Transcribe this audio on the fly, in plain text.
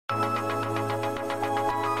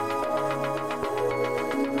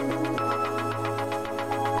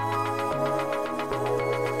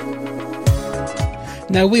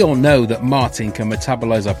Now, we all know that Martin can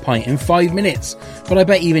metabolise a pint in 5 minutes, but I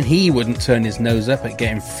bet even he wouldn't turn his nose up at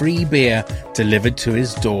getting free beer delivered to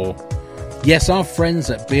his door. Yes, our friends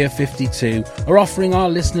at Beer 52 are offering our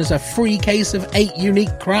listeners a free case of 8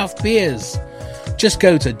 unique craft beers. Just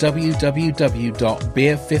go to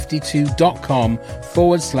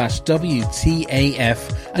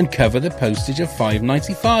www.beer52.com/WTAF and cover the postage of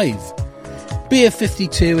 $5.95. Beer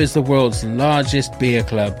 52 is the world's largest beer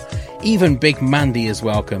club. Even Big Mandy is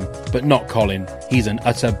welcome, but not Colin. He's an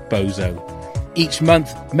utter bozo. Each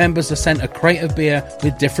month, members are sent a crate of beer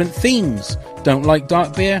with different themes. Don't like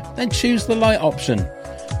dark beer? Then choose the light option.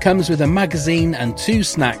 Comes with a magazine and 2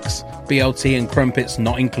 snacks, BLT and crumpets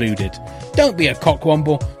not included. Don't be a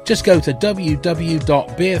cockwomble, just go to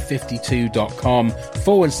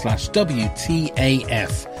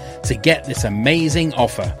www.beer52.com/WTAF to get this amazing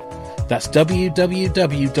offer. That's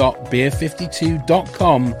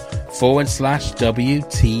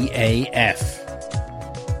www.beer52.com/WTAF.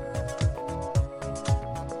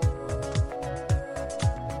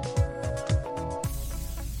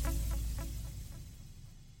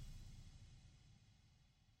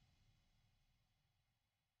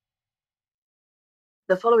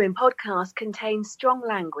 The following podcast contains strong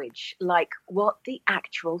language, like what the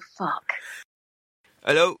actual fuck.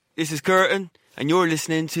 Hello, this is Curtin, and you're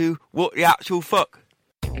listening to What the Actual Fuck.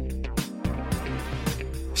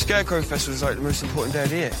 Scarecrow Festival is like the most important day of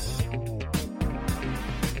the year.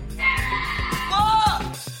 What?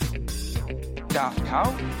 Daft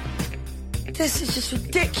Cow? This is just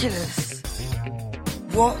ridiculous.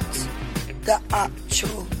 What the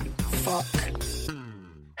actual fuck?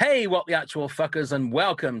 Hey, what the actual fuckers, and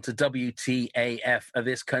welcome to WTAF of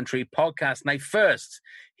This Country podcast. Now, first,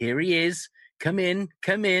 here he is. Come in.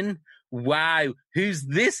 Wow, who's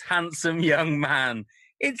this handsome young man?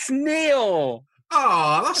 It's Neil.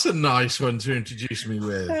 Oh, that's a nice one to introduce me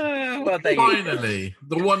with. Well, Finally,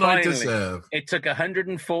 the one I deserve. It took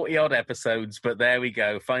 140 odd episodes, but there we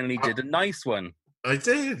go. Finally did a nice one. I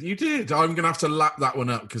did. You did. I'm going to have to lap that one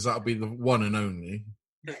up because that'll be the one and only.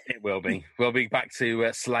 It will be. We'll be back to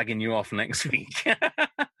slagging you off next week.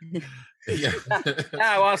 Yeah.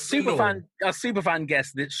 Now, our superfan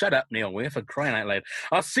guest. Shut up, Neil. We're for crying out loud.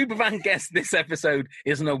 Our superfan guest this episode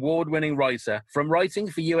is an award-winning writer. From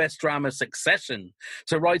writing for US drama Succession,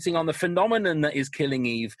 to writing on the phenomenon that is Killing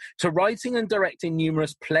Eve, to writing and directing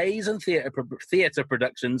numerous plays and theatre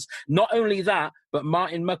productions. Not only that, but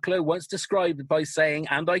Martin Mucklow once described it by saying,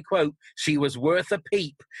 and I quote, "She was worth a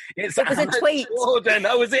peep." It was a tweet. Jordan.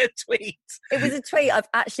 Oh, was it a tweet? It was a tweet. I've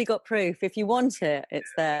actually got proof. If you want it,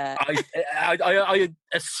 it's there. I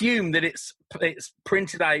assume that it's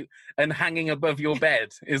printed out and hanging above your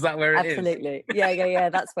bed. Is that where it is? Absolutely. Yeah.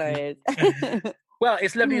 That's where it is. Well,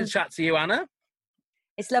 it's lovely to chat to you, Anna.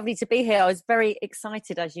 It's lovely to be here. I was very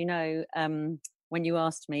excited, as you know, when you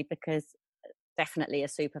asked me, because definitely a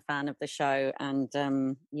super fan of the show, and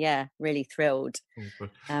really thrilled.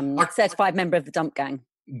 Certified member of the Dump Gang.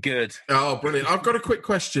 Good. Oh, brilliant. I've got a quick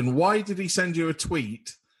question. Why did he send you a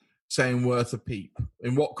tweet saying worth a peep?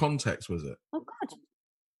 In what context was it? Oh, God,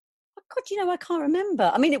 I can't remember.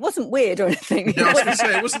 I mean, it wasn't weird or anything. Yeah, I was going to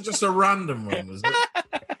say, it wasn't just a random one, was it?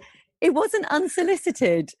 It wasn't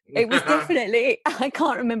unsolicited. It was definitely, I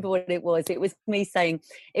can't remember what it was. It was me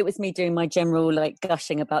doing my general,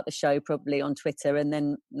 gushing about the show, probably on Twitter. And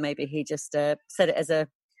then maybe he just said it as a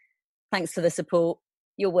thanks for the support.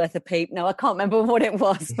 You're worth a peep. No, I can't remember what it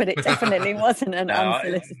was, but it definitely wasn't an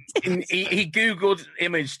unsolicited. He Googled,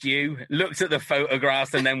 imaged you, looked at the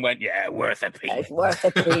photographs, and then went, "Yeah, worth a peep." It's worth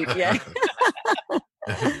a peep, yeah.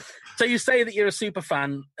 So you say that you're a super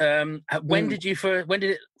fan. When did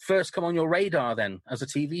it first come on your radar then, as a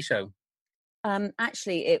TV show?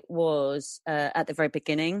 Actually, it was at the very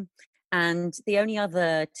beginning. And the only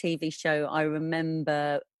other TV show I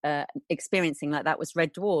remember experiencing like that was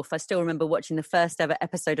Red Dwarf. I still remember watching the first ever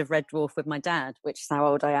episode of Red Dwarf with my dad, which is how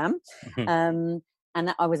old I am. And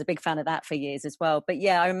I was a big fan of that for years as well. But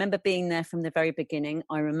yeah, I remember being there from the very beginning.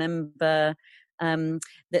 I remember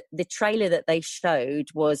the trailer that they showed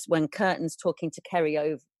was when Curtin's talking to Kerry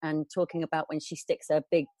over and talking about when she sticks her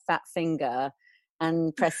big fat finger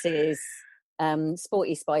and presses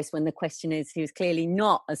Sporty Spice when the question is who's clearly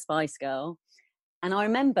not a Spice Girl. And I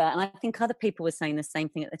remember, and I think other people were saying the same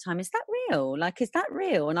thing at the time, is that real? Is that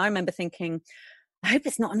real? And I remember thinking, I hope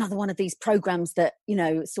it's not another one of these programs that,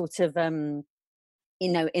 sort of, in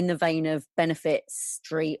the vein of Benefit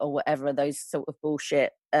Street or whatever, those sort of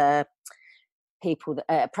bullshit people,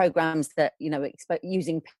 programs that,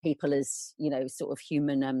 using people as, sort of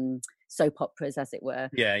human soap operas, as it were.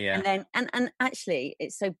 Yeah. And then, and actually,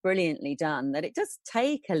 it's so brilliantly done that it does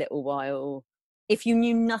take a little while if you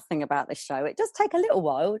knew nothing about the show, it does take a little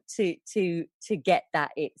while to get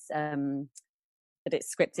that it's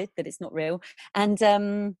scripted, that it's not real. And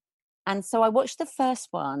so I watched the first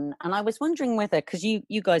one, and I was wondering whether, because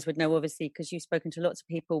you guys would know, obviously, because you've spoken to lots of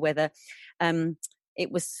people, whether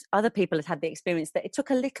it was other people had the experience that it took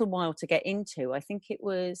a little while to get into. I think it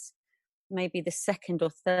was maybe the second or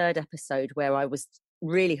third episode where I was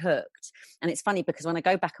really hooked. And it's funny because when I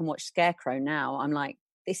go back and watch Scarecrow now, I'm like,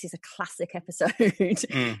 this is a classic episode.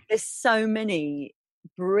 There's so many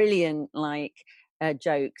brilliant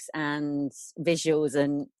jokes and visuals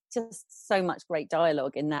and just so much great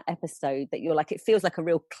dialogue in that episode that you're like, it feels like a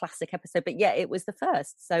real classic episode, but yeah, it was the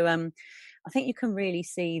first. So I think you can really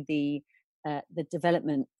see the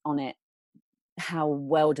development on it, how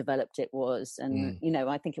well developed it was. And you know,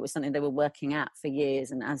 I think it was something they were working at for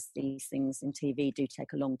years, and as these things in TV do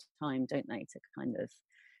take a long time, don't they, to kind of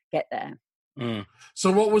get there.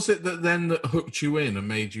 So what was it that hooked you in and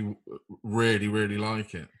made you really, really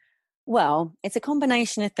like it? Well, it's a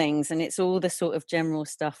combination of things, and it's all the sort of general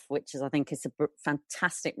stuff, which is, I think, is a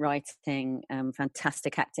fantastic writing,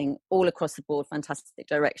 fantastic acting all across the board, fantastic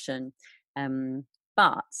direction.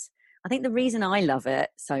 But I think the reason I love it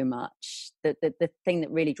so much, the thing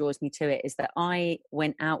that really draws me to it, is that I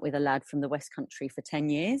went out with a lad from the West Country for 10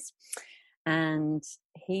 years, and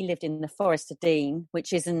he lived in the Forest of Dean,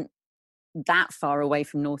 which isn't that far away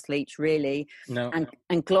from Northleach, really. No.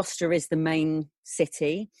 And Gloucester is the main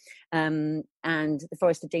city, and the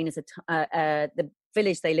Forest of Dean is the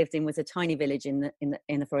village they lived in was a tiny village in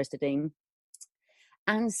the Forest of Dean.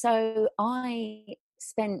 And so I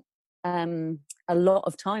spent a lot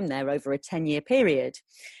of time there over a 10-year period.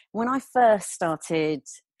 When I first started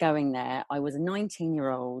going there, I was a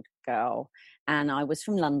 19-year-old girl, and I was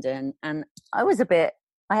from London, and I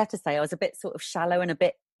have to say, I was a bit sort of shallow and a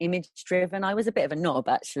bit image driven. I was a bit of a knob,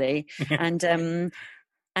 actually.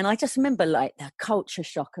 And I just remember like the culture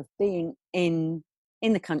shock of being in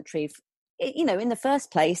the country. You know, in the first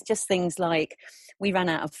place, just things like we ran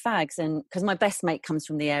out of fags, and because my best mate comes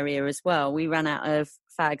from the area as well, we ran out of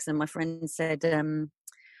fags, and my friend said,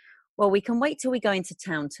 well, we can wait till we go into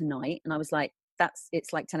town tonight. And I was like,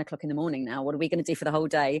 it's like 10 o'clock in the morning now. What are we going to do for the whole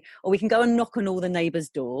day? Or we can go and knock on all the neighbours'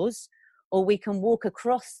 doors, or we can walk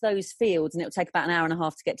across those fields, and it'll take about an hour and a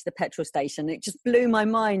half to get to the petrol station. It just blew my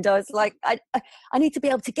mind. I was like, I need to be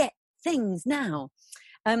able to get things now.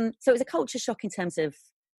 So it was a culture shock in terms of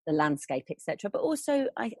the landscape, etc. But also,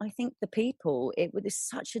 I think the people, it was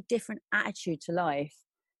such a different attitude to life.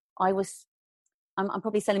 I'm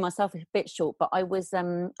probably selling myself a bit short, but I was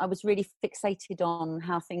really fixated on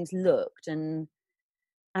how things looked, and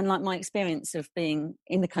like my experience of being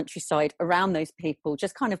in the countryside around those people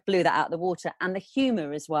just kind of blew that out of the water. And the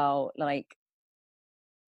humour as well, like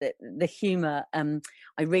the humour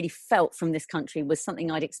I really felt from this country was something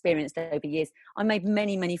I'd experienced over years. I made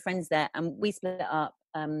many, many friends there, and we split up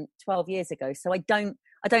 12 years ago. So I don't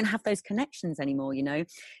have those connections anymore, you know.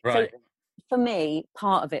 Right. So for me,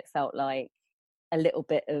 part of it felt like a little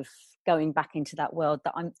bit of going back into that world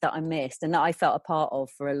that I missed and that I felt a part of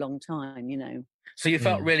for a long time, you know. So you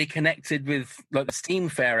felt really connected with like the Steam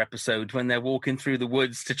Fair episode when they're walking through the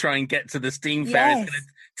woods to try and get to the Steam Fair. Yes. It's going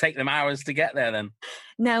to take them hours to get there then.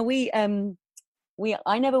 Now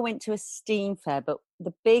I never went to a Steam Fair, but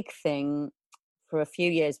the big thing for a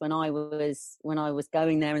few years when I was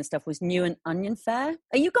going there and stuff was New and Onion Fair.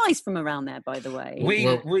 Are you guys from around there, by the way?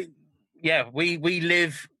 We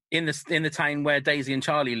live in the town where Daisy and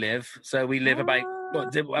Charlie live. So we live about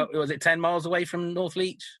was it 10 miles away from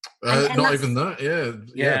Northleach? And not even that,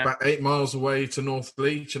 yeah, about 8 miles away to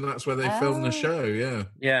Northleach, and that's where they filmed the show.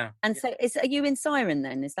 Yeah. And so, are you in Ciren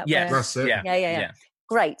then? Is that yes, where? That's it. Yeah.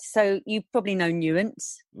 Great. So you probably know Newent,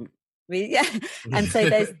 yeah. And so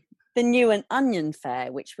there's the New and Onion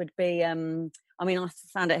Fair, which would be. I mean, I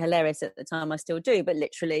found it hilarious at the time. I still do, but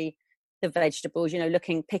literally the vegetables. You know,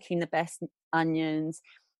 picking the best onions,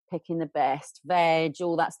 picking the best veg,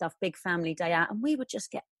 all that stuff, big family day out. And we would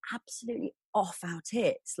just get absolutely off our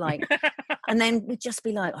tits. Like, and then we'd just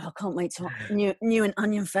be like, oh, I can't wait to New and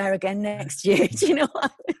Onion Fair again next year. Do you know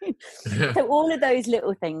what I mean? Yeah. So all of those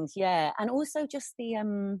little things, yeah. And also just the, I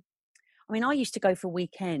mean, I used to go for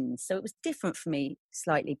weekends, so it was different for me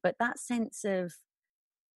slightly, but that sense of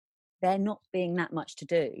there not being that much to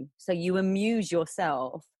do. So you amuse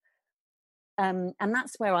yourself. And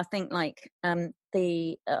that's where I think like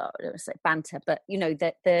the let's say banter, but you know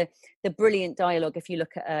the brilliant dialogue. If you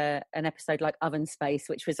look at an episode like Oven Space,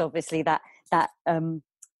 which was obviously that I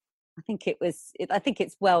think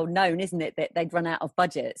it's well known, isn't it, that they'd run out of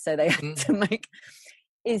budget, so they had to make.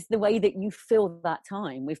 is the way that you fill that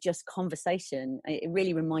time with just conversation. It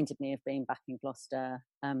really reminded me of being back in Gloucester.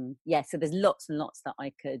 So there's lots and lots that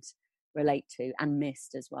I could relate to and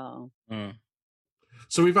missed as well.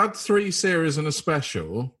 So we've had 3 series and a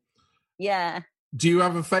special. Yeah. Do you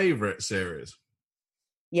have a favourite series?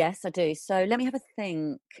 Yes, I do. So let me have a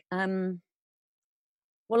think.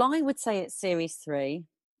 Well, I would say it's series 3.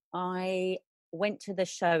 I went to the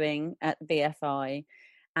showing at BFI,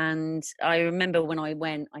 and I remember when I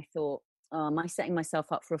went, I thought, oh, am I setting myself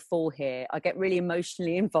up for a fall here? I get really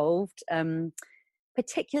emotionally involved,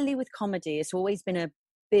 particularly with comedy. It's always been a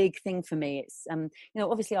big thing for me. It's,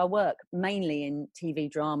 obviously I work mainly in TV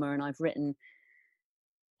drama, and I've written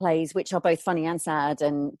plays which are both funny and sad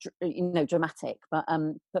and dramatic, but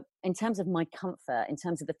in terms of my comfort, in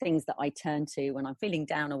terms of the things that I turn to when I'm feeling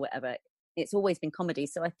down or whatever, it's always been comedy.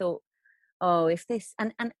 So I thought, oh, if this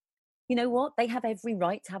and you know what, they have every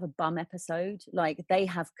right to have a bum episode. Like, they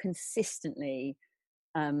have consistently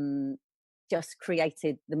just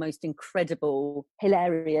created the most incredible,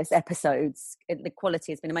 hilarious episodes. The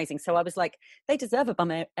quality has been amazing. So I was like, they deserve a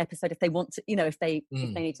bum episode if they want to, if they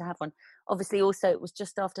need to have one. Obviously, also, it was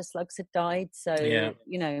just after Slugs had died. So,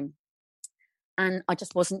 and I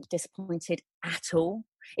just wasn't disappointed at all.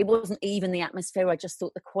 It wasn't even the atmosphere. I just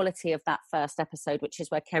thought the quality of that first episode, which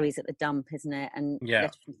is where Kerry's at the dump, isn't it? And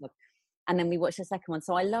and then we watched the second one.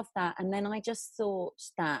 So I love that. And then I just thought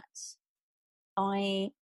that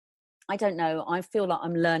I don't know. I feel like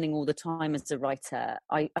I'm learning all the time as a writer.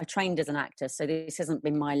 I trained as an actor, so this hasn't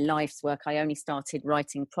been my life's work. I only started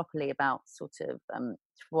writing properly about sort of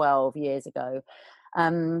 12 years ago.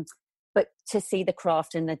 But to see the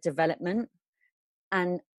craft and the development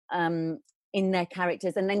and in their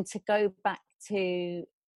characters, and then to go back to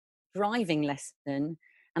Driving Lesson,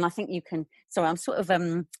 and I think you can... Sorry, I'm sort of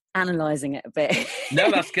analysing it a bit.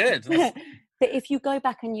 No, that's good. But if you go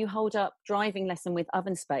back and you hold up Driving Lesson with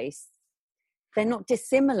Oven Space, they're not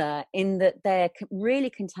dissimilar in that they're really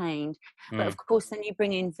contained. But of course, then you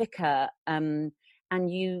bring in Vicar, and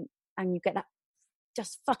you get that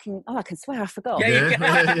just fucking... Oh, I can swear I forgot.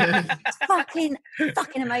 Yeah. fucking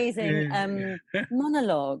amazing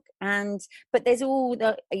monologue. But there's all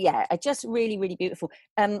the... Yeah, just really, really beautiful.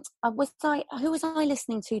 Who was I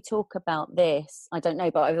listening to talk about this? I don't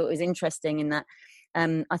know, but I thought it was interesting in that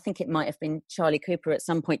I think it might have been Charlie Cooper at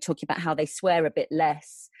some point talking about how they swear a bit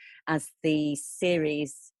less as the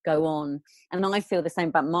series go on. And I feel the same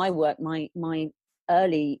about my work. My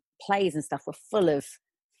early plays and stuff were full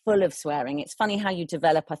of swearing. It's funny how you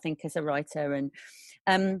develop, I think, as a writer. And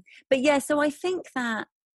but yeah, so I think that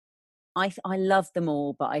I love them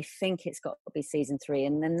all, but I think it's got to be season 3.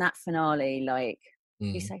 And then that finale, like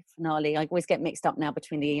you say finale, I always get mixed up now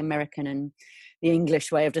between the American and the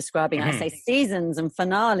English way of describing it. I say seasons and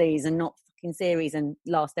finales and not fucking series and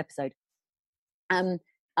last episode.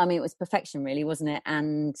 I mean, it was perfection, really, wasn't it?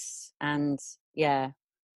 And yeah,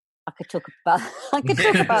 I could talk about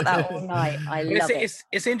that all night. I love it.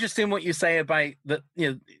 It's interesting what you say about that.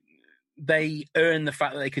 They earn the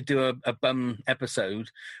fact that they could do a bum episode.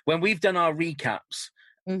 When we've done our recaps,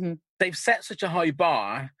 they've set such a high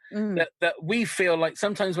bar that we feel like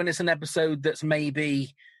sometimes when it's an episode that's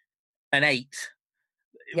maybe an 8.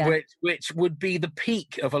 Yeah. Which would be the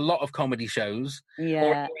peak of a lot of comedy shows,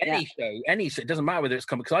 or any show. It doesn't matter whether it's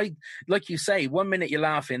comedy. Because like you say, 1 minute you're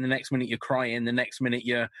laughing, the next minute you're crying, the next minute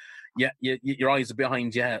your eyes are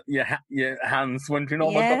behind your hands, wondering,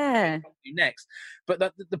 oh my God, what do next? But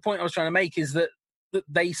the point I was trying to make is that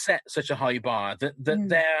they set such a high bar that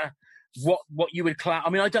they're what you would class. I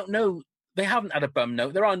mean, I don't know. They haven't had a bum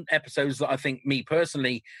note. There are episodes that I think, me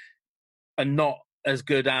personally, are not as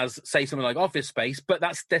good as, say, something like Office Space, but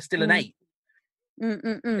they're still an 8. I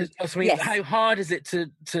mean, how hard is it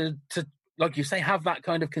to like you say, have that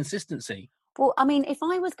kind of consistency? Well, I mean, if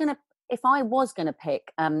I was gonna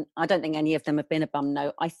pick, I don't think any of them have been a bum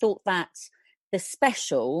note. I thought that the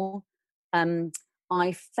special,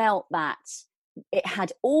 I felt that it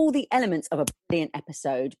had all the elements of a brilliant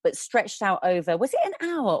episode, but stretched out over, was it an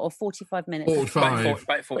hour or 45 minutes? 45.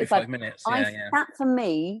 About 45 minutes. That for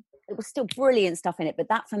me, it was still brilliant stuff in it, but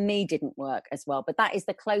that for me didn't work as well. But that is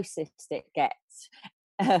the closest it gets,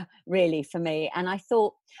 really, for me. And I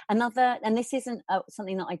thought and this isn't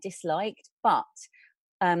something that I disliked, but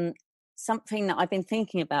something that I've been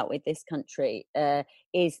thinking about with this country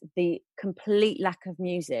is the complete lack of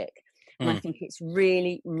music. And I think it's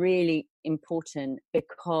really, really important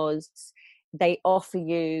because they offer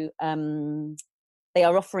you, they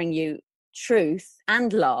are offering you truth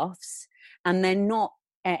and laughs, and they're not.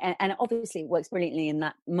 And obviously it works brilliantly in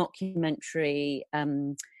that mockumentary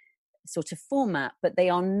sort of format, but they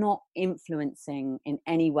are not influencing in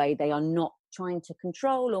any way. They are not trying to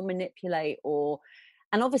control or manipulate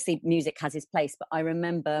and obviously music has its place, but I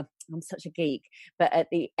remember, I'm such a geek, but at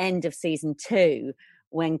the end of season 2,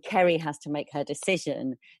 when Kerry has to make her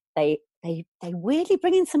decision, they weirdly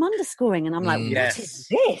bring in some underscoring, and I'm like, what is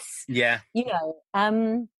this? Yeah. You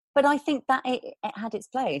know, but I think that it had its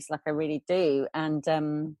place, like I really do. And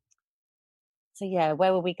so yeah,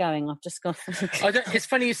 where were we going? I've just got. It's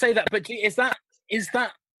funny you say that, but is that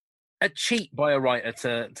a cheat by a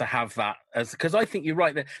writer to have that? Because I think you're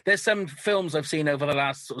right. There's some films I've seen over the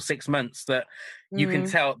last sort of 6 months that you can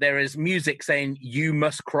tell there is music saying you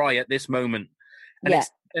must cry at this moment, and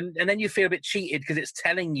and then you feel a bit cheated because it's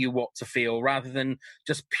telling you what to feel rather than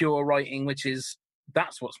just pure writing,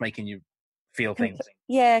 that's what's making you feel things.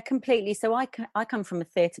 Yeah, completely. So I come from a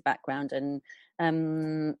theatre background,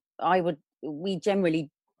 and we generally,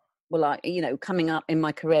 coming up in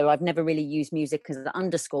my career, I've never really used music as an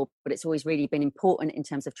underscore, but it's always really been important in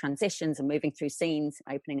terms of transitions and moving through scenes,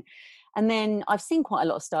 opening. And then I've seen quite a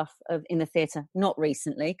lot of stuff in the theatre, not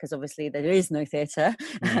recently, because obviously there is no theatre,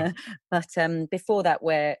 but before that,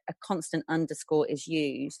 where a constant underscore is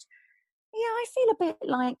used. Yeah, I feel a bit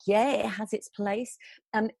like, it has its place.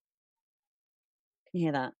 Can you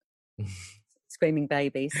hear that? Screaming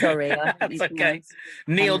baby. Sorry. That's okay.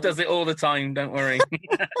 Neil does it all the time. Don't worry.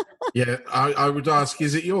 Yeah, I would ask,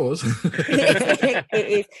 is it yours? It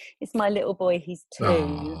is. It's my little boy. He's 2.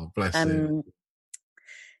 Oh, bless him.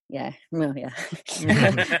 Yeah. Well, yeah.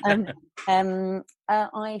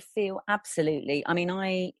 I feel absolutely. I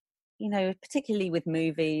mean, particularly with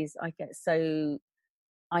movies, I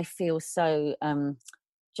feel so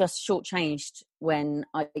just shortchanged when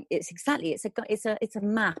it's a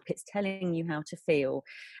map. It's telling you how to feel,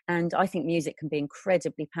 and I think music can be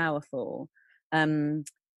incredibly powerful.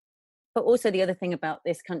 But also the other thing about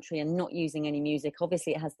this country and not using any music,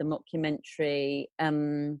 obviously it has the mockumentary,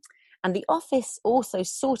 and The Office also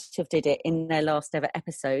sort of did it in their last ever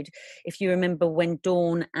episode. If you remember when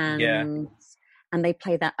Dawn and they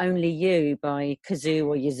play that Only You by Kazoo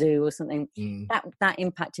or Yazoo or something, that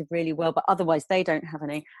impacted really well, but otherwise they don't have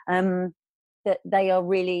any. That they are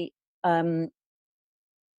really,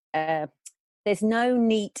 there's no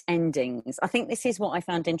neat endings. I think this is what I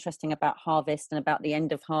found interesting about Harvest and about the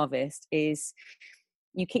end of Harvest is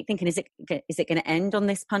you keep thinking, is it going to end on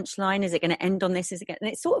this punchline? Is it going to end on this? And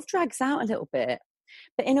it sort of drags out a little bit,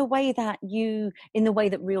 but in the way that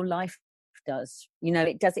real life does,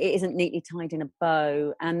 it isn't neatly tied in a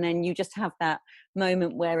bow, and then you just have that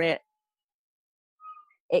moment where it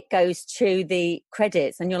goes to the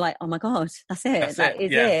credits and you're like, oh my god, that's it. That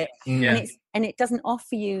is it. And it doesn't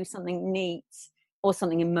offer you something neat or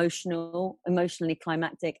something emotionally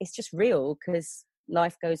climactic. It's just real because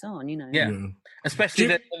life goes on, Especially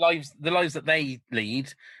the lives that they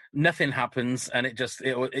lead. Nothing happens, and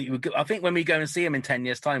I think when we go and see them in 10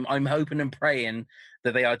 years' time, I'm hoping and praying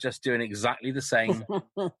that they are just doing exactly the same,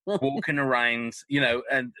 walking around,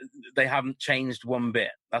 and they haven't changed one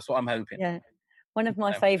bit. That's what I'm hoping. Yeah. One of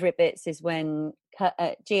my favourite bits is when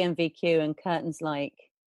GMVQ and Curtin's like,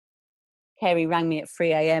 Kerry rang me at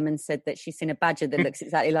 3 a.m. and said that she's seen a badger that looks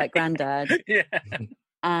exactly like Grandad. Yeah.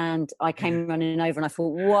 And I came running over and I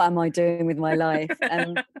thought, what am I doing with my life?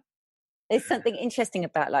 There's something interesting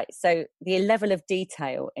about so the level of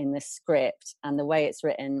detail in the script and the way it's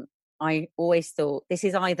written, I always thought this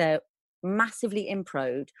is either massively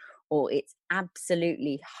improv or it's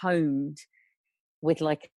absolutely honed with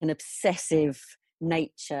like an obsessive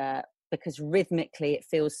nature, because rhythmically it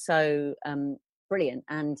feels so brilliant.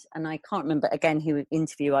 And I can't remember again who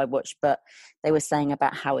interview I watched, but they were saying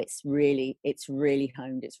about how it's really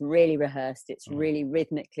honed, it's really rehearsed, it's really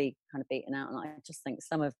rhythmically kind of beaten out. And I just think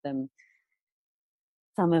some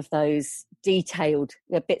of those detailed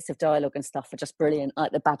bits of dialogue and stuff are just brilliant,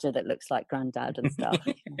 like the badger that looks like Grandad and stuff.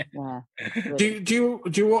 Yeah. Do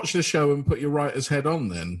you watch the show and put your writer's head on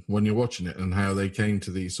then when you're watching it, and how they came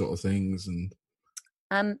to these sort of things and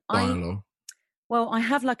dialogue? I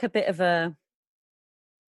have like a bit of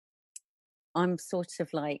I'm sort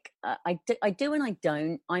of like I do and I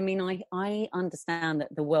don't. I mean, I understand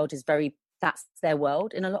that the world is that's their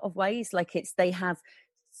world in a lot of ways. Like they have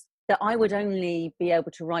that I would only be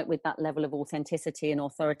able to write with that level of authenticity and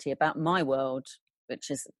authority about my world,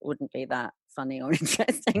 which wouldn't be that funny or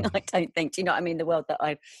interesting, I don't think. Do you know what I mean? The world that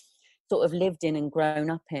I've sort of lived in and grown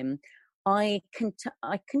up in. I can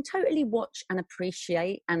totally watch and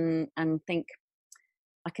appreciate and think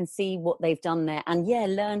I can see what they've done there and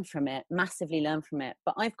massively learn from it.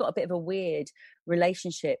 But I've got a bit of a weird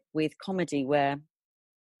relationship with comedy where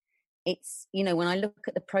it's, you know, when I look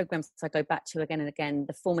at the programs I go back to again and again,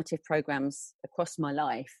 the formative programs across my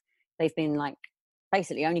life, they've been like,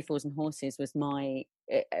 basically Only Fools and Horses was my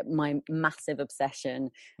massive obsession.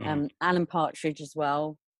 Alan Partridge as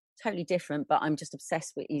well, totally different, but I'm just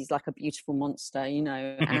obsessed with, he's like a beautiful monster, you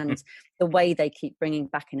know, and the way they keep bringing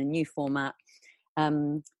back in a new format,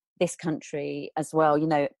 This Country as well, you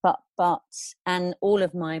know, but and all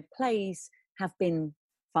of my plays have been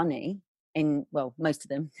funny most of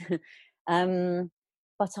them.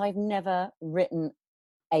 But I've never written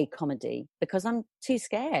a comedy because I'm too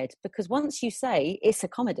scared, because once you say it's a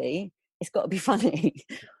comedy, it's got to be funny.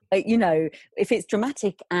 Like, you know, if it's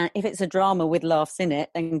dramatic and if it's a drama with laughs in it,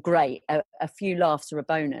 then great, a few laughs are a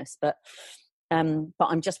bonus. But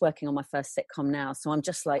I'm just working on my first sitcom now, so I'm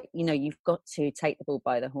just like, you know, you've got to take the bull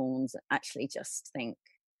by the horns, actually just think.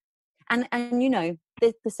 And you know,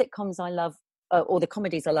 the sitcoms I love, or the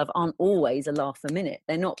comedies I love, aren't always a laugh a minute.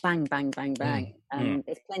 They're not bang, bang, bang, bang.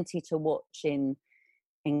 There's plenty to watch in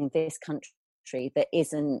this country that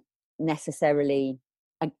isn't necessarily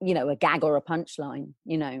a gag or a punchline,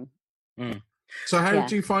 you know. So how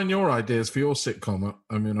do you find your ideas for your sitcom?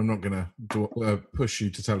 I mean, I'm not going to push you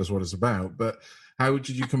to tell us what it's about, but how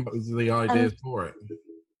did you come up with the ideas for it?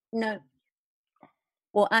 No.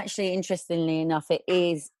 Well, actually, interestingly enough, it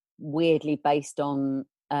is weirdly based on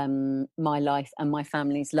my life and my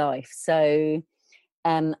family's life. So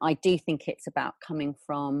I do think it's about coming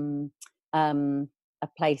from a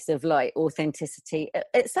place of like authenticity.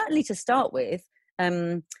 It's certainly to start with,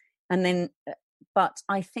 and then. But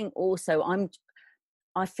I think also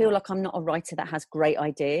I feel like I'm not a writer that has great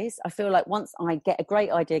ideas. I feel like once I get a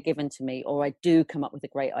great idea given to me, or I do come up with a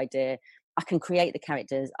great idea, I can create the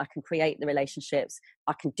characters, I can create the relationships,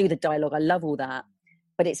 I can do the dialogue. I love all that,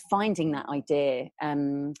 but it's finding that idea.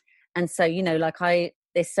 And so, you know, like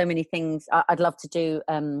there's so many things I'd love to do.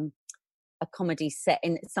 A comedy set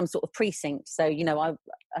in some sort of precinct. So, you know, I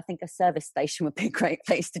think a service station would be a great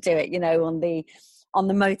place to do it, you know, on the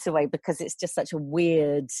motorway, because it's just such a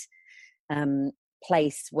weird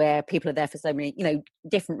place where people are there for so many, you know,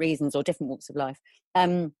 different reasons or different walks of life.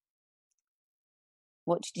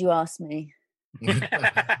 What did you ask me?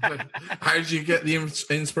 How did you get the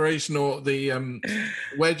inspiration, or the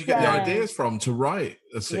where did you get the ideas from to write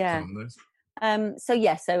a sitcom?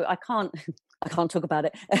 So I can't talk about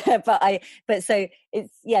it, but so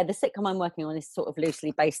it's the sitcom I'm working on is sort of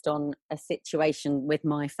loosely based on a situation with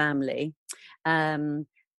my family, and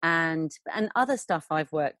other stuff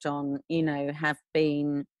I've worked on, you know, have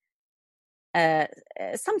been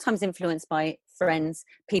sometimes influenced by friends,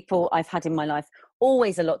 people I've had in my life.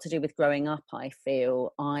 Always a lot to do with growing up. I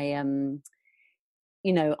feel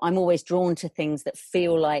you know, I'm always drawn to things that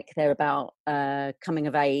feel like they're about coming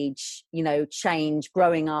of age, you know, change,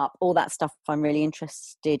 growing up, all that stuff I'm really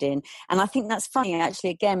interested in. And I think that's funny, actually,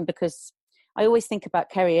 again, because I always think about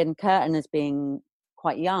Kerry and Curtin as being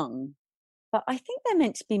quite young, but I think they're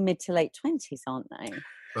meant to be mid to late 20s, aren't they?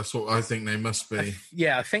 That's what I think they must be.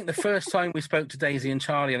 I think the first time we spoke to Daisy and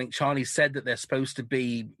Charlie, I think Charlie said that they're supposed to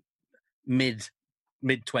be mid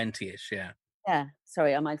 20ish, Yeah,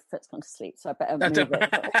 sorry, my foot's gone to sleep, so I better move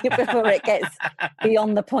it before it gets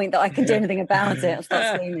beyond the point that I can do anything about it. I'll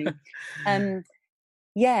start screaming.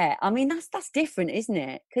 I mean, that's different, isn't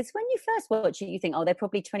it? Because when you first watch it, you think, oh, they're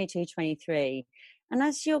probably 22, 23. And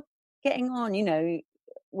as you're getting on, you know,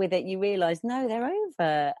 with it, you realise, no, they're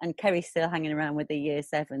over. And Kerry's still hanging around with the year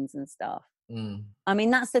 7s and stuff. I mean,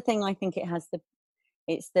 that's the thing. I think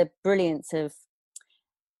it's the brilliance of,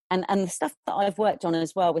 and the stuff that I've worked on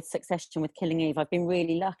as well with Succession, with Killing Eve, I've been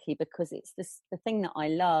really lucky, because it's the thing that I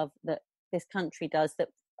love that This Country does, that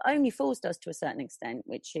Only Fools does to a certain extent,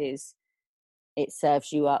 which is it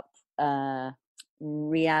serves you up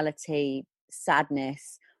reality,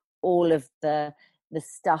 sadness, all of the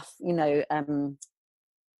stuff, you know,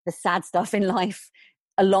 the sad stuff in life,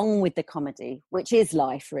 along with the comedy, which is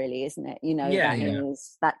life, really, isn't it? You know,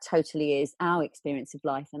 that totally is our experience of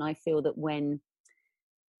life. And I feel that when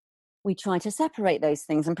we try to separate those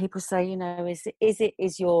things, and people say, you know,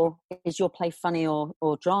 is your play funny or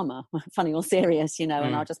drama, funny or serious, you know?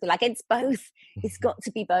 And I'll just be like, it's both. It's got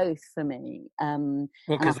to be both for me. Well,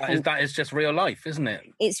 because that is just real life, isn't it?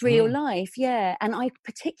 It's real life, yeah. And I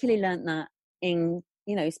particularly learnt that in,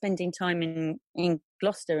 you know, spending time in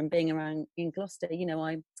Gloucester and being around in Gloucester. You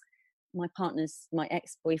know, my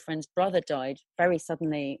ex-boyfriend's brother died very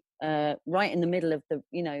suddenly, right in the middle of the,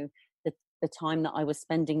 you know, the time that I was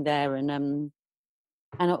spending there, and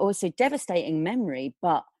also devastating memory,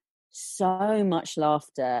 but so much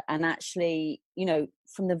laughter. And actually, you know,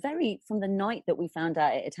 from the night that we found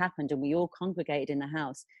out it had happened and we all congregated in the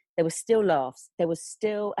house, There were still laughs. There was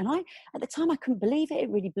still, and at the time I couldn't believe it. It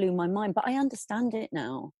really blew my mind, but I understand it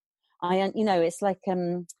now. It's like,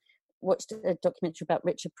 watched a documentary about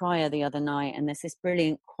Richard Pryor the other night, and there's this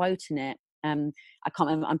brilliant quote in it. I can't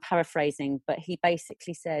remember, I'm paraphrasing, but he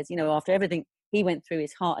basically says, after everything he went through,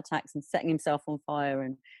 his heart attacks and setting himself on fire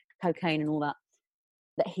and cocaine and all that,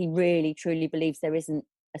 that he really truly believes there isn't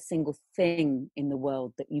a single thing in the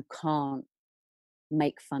world that you can't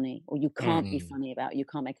make funny, or you can't be funny about, you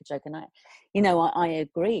can't make a joke. And I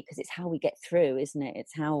agree, because it's how we get through, isn't it?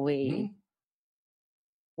 It's how we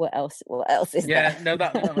what else is there? No,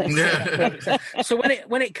 that makes sense. So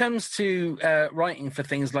when it comes to writing for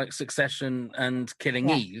things like Succession and Killing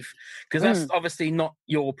Eve, because that's obviously not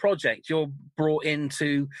your project, you're brought in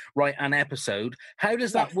to write an episode. How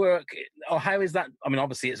does that work, or how is that? I mean,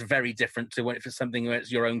 obviously it's very different to when it's something where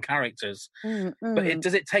it's your own characters, but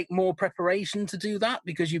does it take more preparation to do that,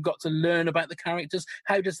 because you've got to learn about the characters?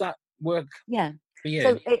 How does that work? For you?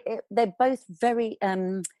 So they're both very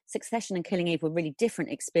Succession and Killing Eve were really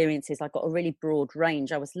different experiences. I got a really broad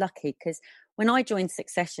range. I was lucky, because when I joined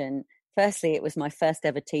Succession, firstly, it was my first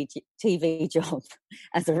ever TV job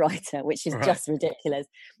as a writer, which is just ridiculous.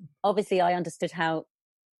 Obviously, I understood how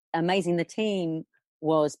amazing the team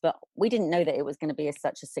was, but we didn't know that it was going to be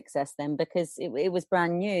such a success then, because it was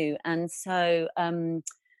brand new. And so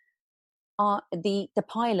the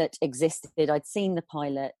pilot existed. I'd seen the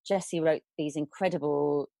pilot. Jesse wrote these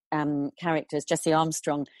incredible characters, Jesse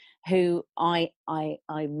Armstrong, who I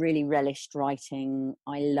really relished writing.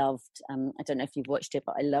 I loved, I don't know if you've watched it,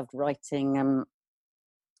 but I loved writing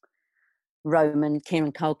Roman,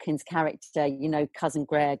 Kieran Culkin's character, Cousin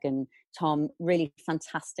Greg and Tom, really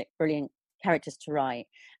fantastic, brilliant characters to write.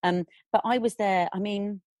 But I was there, I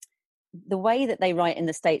mean, the way that they write in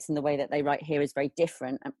the States and the way that they write here is very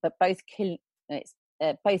different, but both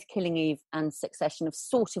Killing Eve and Succession have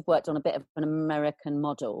sort of worked on a bit of an American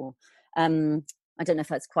model. I don't know if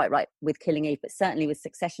that's quite right with Killing Eve, but certainly with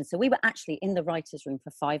Succession. So we were actually in the writer's room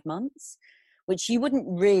for 5 months, which you wouldn't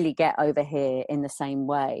really get over here in the same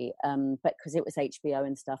way, but because it was HBO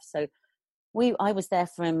and stuff. So I was there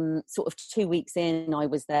from sort of 2 weeks in, I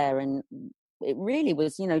was there, and it really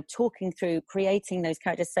was, talking through, creating those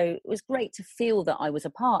characters. So it was great to feel that I was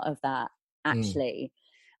a part of that, actually.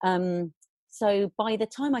 So by the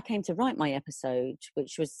time I came to write my episode,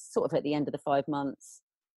 which was sort of at the end of the 5 months,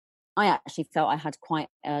 I actually felt I had quite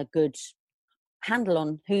a good handle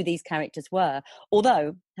on who these characters were.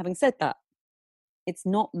 Although, having said that, it's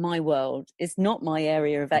not my world. It's not my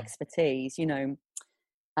area of expertise,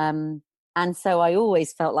 And so I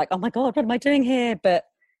always felt like, oh my God, what am I doing here? But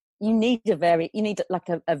you need varied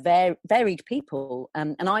people.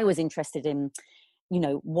 And I was interested in,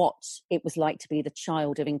 what it was like to be the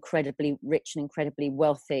child of incredibly rich and incredibly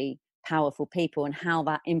wealthy, powerful people, and how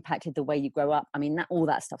that impacted the way you grow up. I mean, all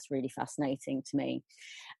that stuff's really fascinating to me.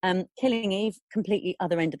 Killing Eve, completely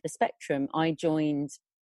other end of the spectrum. I joined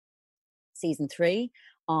season 3.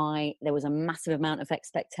 There was a massive amount of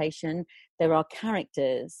expectation. There are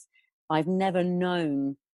characters I've never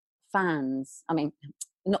known fans. I mean,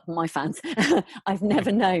 not my fans. I've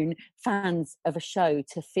never known fans of a show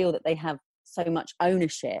to feel that they have so much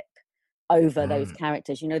ownership over those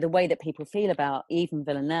characters. The way that people feel about Eve and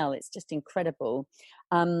Villanelle, it's just incredible.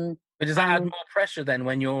 But does that add more pressure then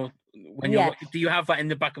when you're do you have that in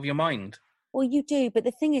the back of your mind? Well, you do, but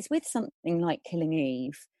the thing is, with something like Killing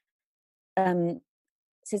Eve,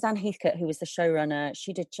 Suzanne Heathcote, who was the showrunner,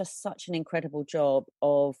 she did just such an incredible job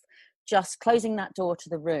of just closing that door to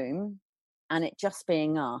the room and it just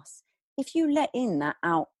being us. If you let in that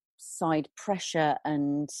outside pressure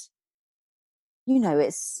and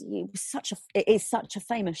it is such a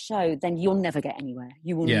famous show, then you'll never get anywhere.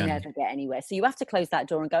 You will never get anywhere. So you have to close that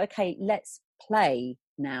door and go, okay, let's play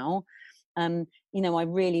now. I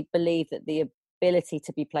really believe that the ability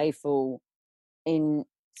to be playful in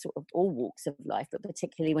sort of all walks of life, but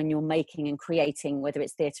particularly when you're making and creating, whether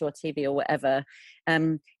it's theatre or TV or whatever,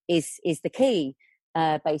 is the key,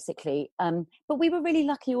 basically. But we were really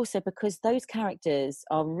lucky also because those characters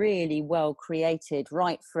are really well created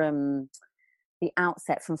right from the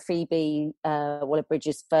outset, from Phoebe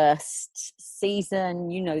Waller-Bridge's first season.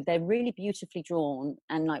 They're really beautifully drawn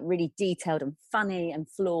and like really detailed and funny and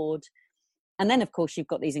flawed. And then, of course, you've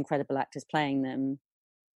got these incredible actors playing them.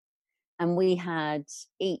 And we had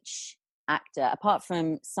each actor, apart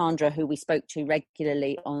from Sandra, who we spoke to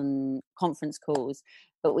regularly on conference calls,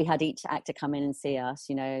 but we had each actor come in and see us.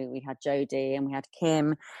 We had Jodie and we had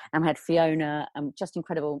Kim and we had Fiona, and just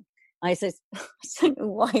incredible. I don't know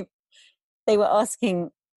why they were asking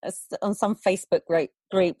us on some Facebook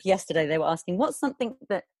group yesterday. They were asking, what's something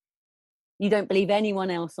that you don't believe anyone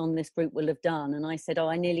else on this group will have done. And I said,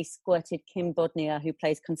 I nearly squirted Kim Bodnia, who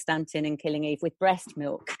plays Konstantin in Killing Eve, with breast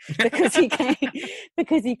milk because he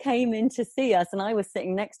came in to see us, and I was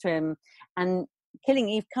sitting next to him. And Killing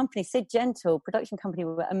Eve company, Sid Gentle production company,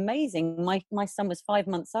 were amazing. My son was 5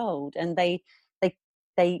 months old, and they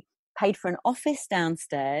paid for an office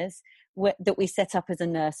downstairs that we set up as a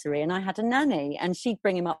nursery, and I had a nanny, and she'd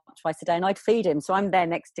bring him up twice a day and I'd feed him. So I'm there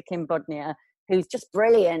next to Kim Bodnia, who's just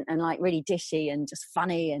brilliant and like really dishy and just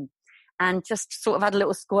funny, and just sort of had a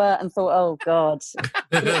little squirt and thought, oh God.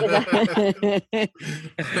 but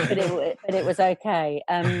it was okay.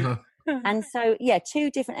 And so, yeah,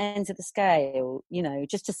 two different ends of the scale, you know,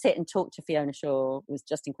 just to sit and talk to Fiona Shaw was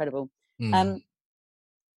just incredible.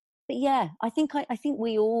 But yeah, I think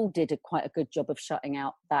we all did quite a good job of shutting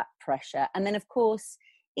out that pressure. And then, of course,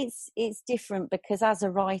 it's different because as a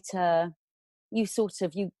writer, you sort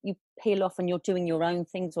of you peel off and you're doing your own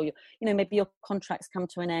things, or maybe your contracts come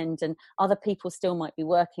to an end and other people still might be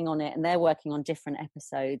working on it and they're working on different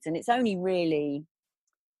episodes, and it's only really,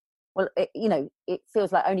 it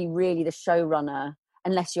feels like only really the showrunner,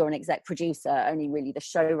 unless you're an exec producer, only really the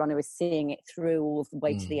showrunner is seeing it through all the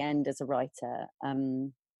way to the end as a writer.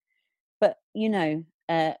 But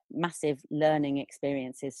massive learning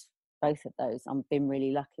experiences, both of those. I've been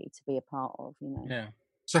really lucky to be a part of. Yeah.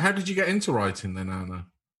 So how did you get into writing then, Anna?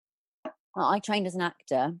 Well, I trained as an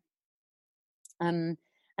actor, and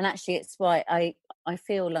actually it's why I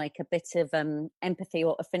feel like a bit of empathy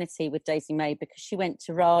or affinity with Daisy May, because she went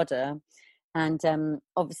to RADA, and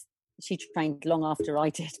obviously she trained long after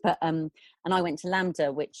I did, but and I went to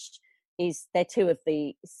LAMDA, which is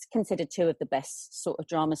considered two of the best sort of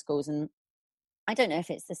drama schools, and I don't know if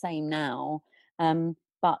it's the same now,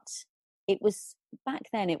 but it was back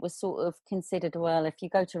then. It was sort of considered, well, if you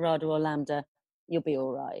go to RADA or LAMDA, you'll be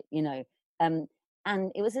all right,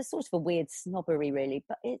 and it was a sort of a weird snobbery, really,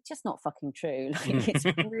 but it's just not fucking true. Like, it's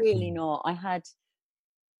really not. I had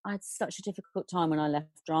such a difficult time when I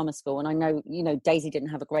left drama school, and I know, Daisy didn't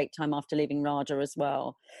have a great time after leaving RADA as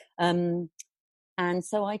well. And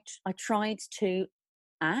so I tried to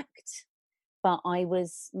act, but I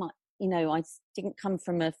didn't come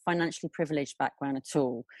from a financially privileged background at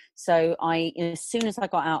all. So as soon as I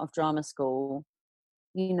got out of drama school,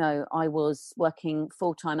 I was working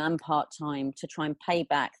full-time and part-time to try and pay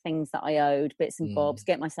back things that I owed, bits and bobs,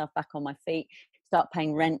 get myself back on my feet, start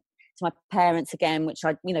paying rent to my parents again, which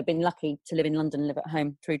I'd, been lucky to live in London, live at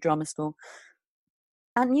home through drama school.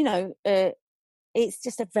 And, it's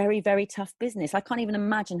just a very, very tough business. I can't even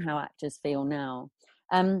imagine how actors feel now.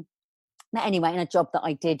 But anyway, in a job that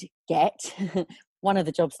I did get, one of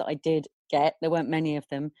the jobs that I did get, there weren't many of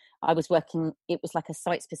them, I was working, it was like a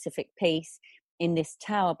site-specific piece in this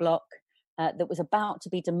tower block that was about to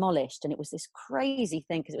be demolished. And it was this crazy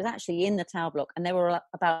thing because it was actually in the tower block, and there were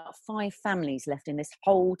about 5 families left in this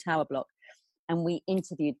whole tower block. And we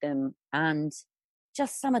interviewed them, and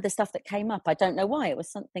just some of the stuff that came up, I don't know why, it was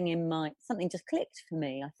something just clicked for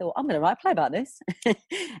me. I thought, I'm going to write a play about this.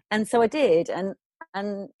 And so I did.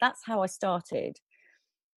 And that's how I started.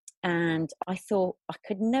 And I thought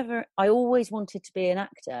I always wanted to be an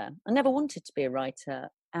actor. I never wanted to be a writer.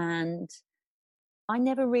 And I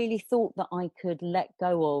never really thought that I could let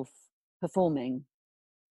go of performing.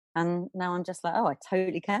 And now I'm just like, oh, I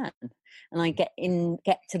totally can. And I get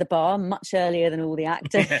to the bar much earlier than all the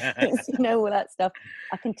actors, all that stuff.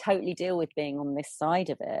 I can totally deal with being on this side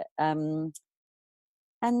of it. And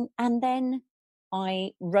then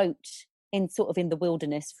I wrote in the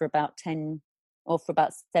wilderness for about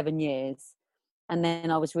 7 years. And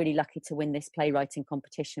then I was really lucky to win this playwriting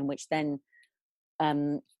competition, which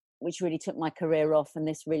really took my career off, and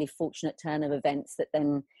this really fortunate turn of events that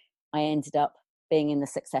then I ended up being in the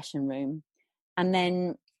Succession room. And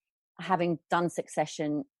then having done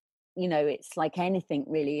Succession, it's like anything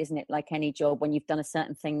really, isn't it? Like any job, when you've done a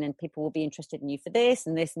certain thing, then people will be interested in you for this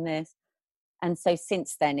and this and this. And so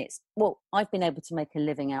since then I've been able to make a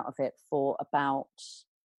living out of it for about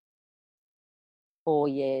 4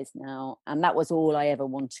 years now. And that was all I ever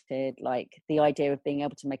wanted. Like, the idea of being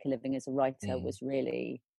able to make a living as a writer was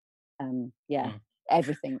really,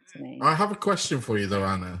 everything to me. I have a question for you though,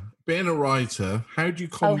 Anna. Being a writer, how do you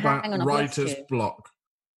combat writer's block?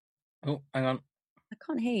 Oh, hang on. I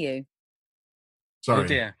can't hear you. Sorry. Oh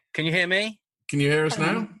dear. Can you hear me? Can you hear us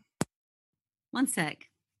now? One sec.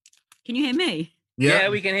 Can you hear me? Yeah,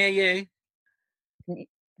 we can hear you.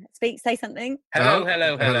 Say something. Hello.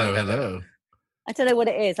 I don't know what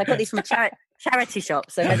it is. I got these from a charity shop,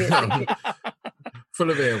 so maybe it's full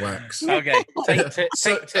of earwax. Okay,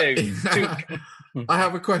 take two. I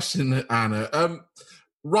have a question, Anna.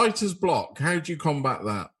 Writer's block, how do you combat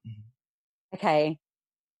that? Okay,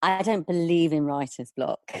 I don't believe in writer's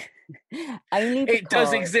block. Only because... It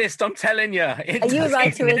does exist, I'm telling you. Are you a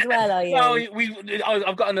writer as well, are you? Well,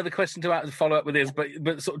 I've got another question to follow up with this,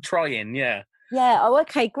 but sort of try in, yeah. Yeah, oh,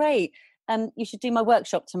 okay, great. You should do my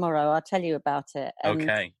workshop tomorrow. I'll tell you about it.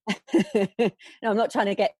 Okay. No, I'm not trying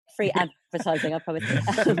to get free advertising, I promise.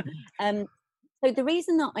 So the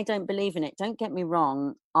reason that I don't believe in it, don't get me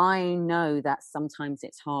wrong, I know that sometimes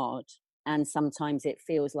it's hard and sometimes it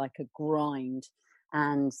feels like a grind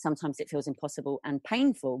and sometimes it feels impossible and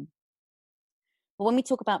painful. But when we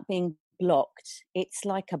talk about being blocked, it's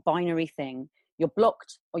like a binary thing. You're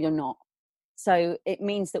blocked or you're not. So it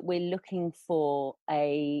means that we're looking for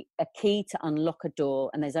a key to unlock a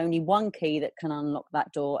door, and there's only one key that can unlock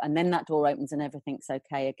that door, and then that door opens and everything's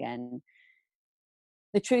okay again.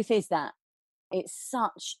 The truth is that it's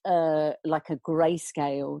such like a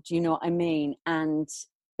grayscale. Do you know what I mean? And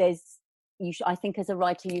I think as a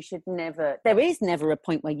writer, there is never a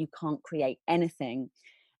point where you can't create anything.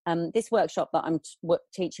 This workshop that I'm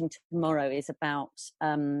teaching tomorrow is about.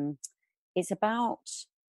 It's about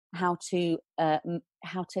how to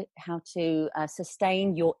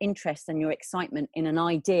sustain your interest and your excitement in an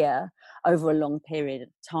idea over a long period of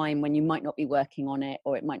time when you might not be working on it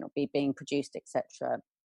or it might not be being produced, etc.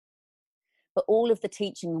 But all of the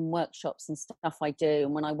teaching and workshops and stuff I do,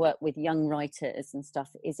 and when I work with young writers and stuff,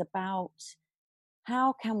 is about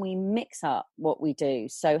how can we mix up what we do.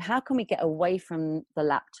 So how can we get away from the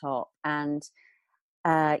laptop and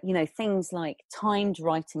things like timed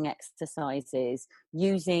writing exercises,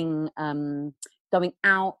 using going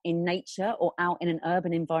out in nature or out in an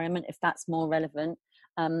urban environment, if that's more relevant,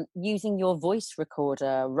 using your voice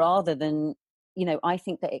recorder rather than, I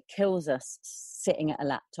think that it kills us sitting at a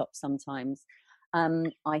laptop sometimes.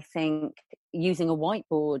 I think using a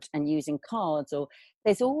whiteboard and using cards, or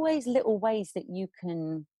there's always little ways that you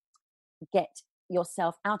can get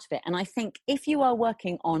yourself out of it. And I think if you are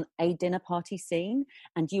working on a dinner party scene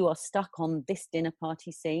and you are stuck on this dinner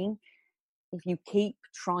party scene, if you keep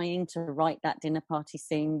trying to write that dinner party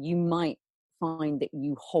scene, you might find that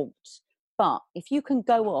you halt. But if you can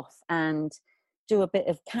go off and do a bit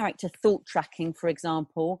of character thought tracking, for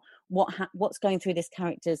example, what's going through this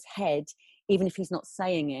character's head, even if he's not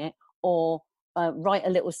saying it, or write a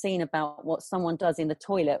little scene about what someone does in the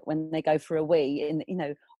toilet when they go for a wee,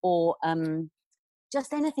 or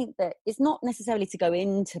just anything that is not necessarily to go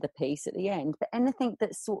into the piece at the end, but anything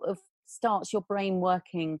that sort of starts your brain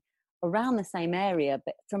working around the same area,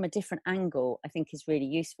 but from a different angle, I think is really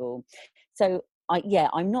useful. So I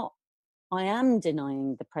am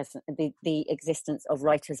denying the existence of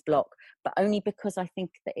writer's block, but only because I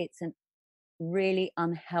think that it's a really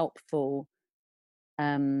unhelpful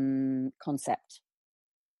concept.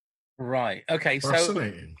 Right. Okay.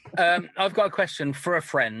 So I've got a question for a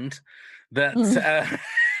friend that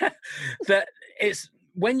that it's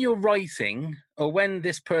when you're writing, or when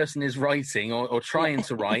this person is writing or trying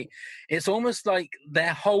to write, it's almost like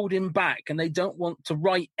they're holding back and they don't want to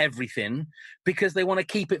write everything because they want to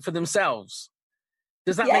keep it for themselves.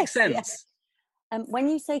 Does that make sense? Yes. When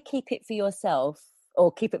you say keep it for yourself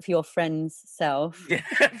or keep it for your friend's self. Yeah,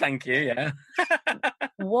 thank you. Yeah.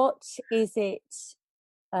 What is it?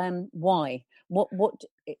 Why? What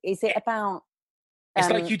is it about? It's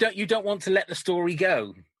like you don't want to let the story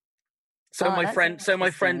go. So my friend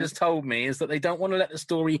has told me is that they don't want to let the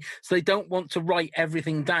story, so they don't want to write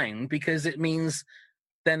everything down because it means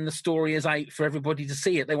then the story is out for everybody to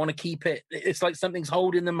see it. They want to keep it. It's like something's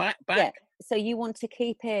holding them back. Yeah. So you want to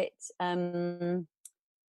keep it.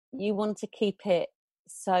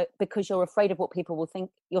 So because you're afraid of what people will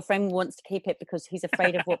think. Your friend wants to keep it because he's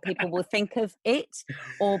afraid of what people will think of it,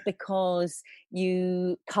 or because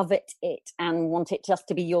you covet it and want it just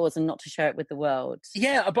to be yours and not to share it with the world.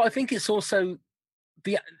 Yeah, but I think it's also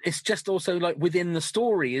it's just also like within the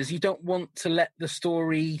story is you don't want to let the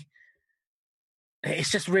story.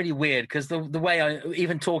 It's just really weird because the way I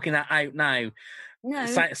even talking that out now,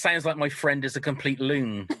 sounds like my friend is a complete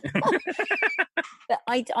loon. But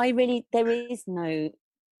I really, there's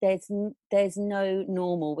no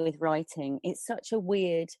normal with writing. It's such a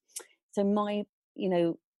weird. So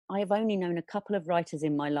I've only known a couple of writers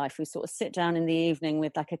in my life who sort of sit down in the evening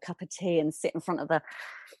with like a cup of tea and sit in front of the,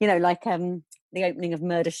 the opening of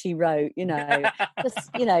Murder, She Wrote,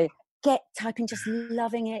 just, get typing, just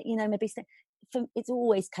loving it, maybe. It's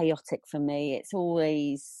always chaotic for me. It's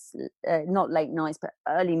always not late nights, but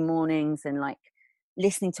early mornings and like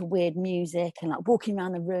listening to weird music and like walking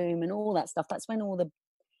around the room and all that stuff. That's when all the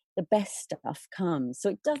best stuff comes. So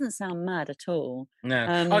it doesn't sound mad at all.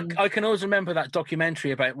 No, I can always remember that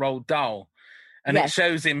documentary about Roald Dahl, And it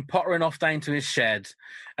shows him pottering off down to his shed,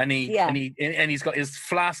 and he's got his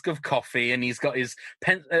flask of coffee, and he's got his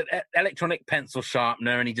electronic pencil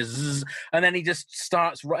sharpener, and he just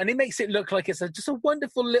starts, and he makes it look like it's just a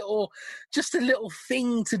wonderful little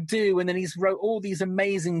thing to do. And then he's wrote all these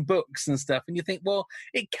amazing books and stuff, and you think, well,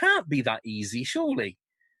 it can't be that easy, surely.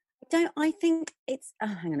 I think it's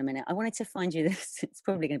hang on a minute, I wanted to find you this. It's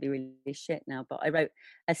probably going to be really shit now, but I wrote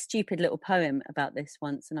a stupid little poem about this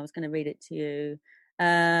once, and I was going to read it to you.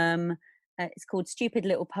 It's called Stupid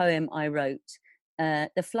Little Poem I Wrote.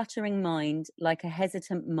 The fluttering mind, like a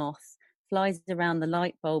hesitant moth, flies around the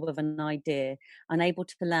light bulb of an idea, unable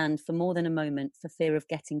to land for more than a moment for fear of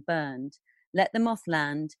getting burned. Let the moth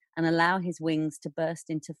land and allow his wings to burst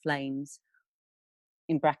into flames.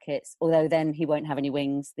 In brackets, although then he won't have any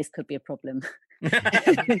wings, this could be a problem.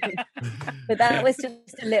 But that was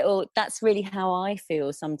just a little, that's really how I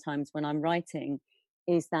feel sometimes when I'm writing,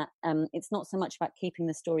 is that it's not so much about keeping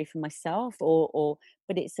the story for myself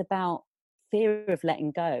but it's about fear of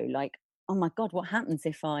letting go. Like, oh my God, what happens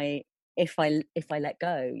if I let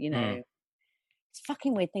go, you know? It's a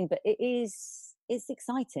fucking weird thing, but it's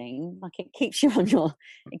exciting. Like, it keeps you on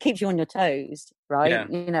your toes, right? Yeah.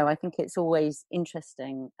 You know, I think it's always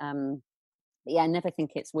interesting. But yeah, I never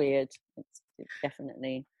think it's weird. It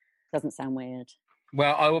definitely doesn't sound weird.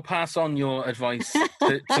 Well, I will pass on your advice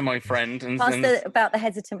to my friend about the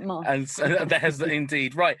hesitant moth. And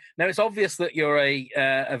indeed, right now it's obvious that you're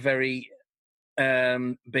a very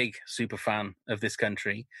big super fan of this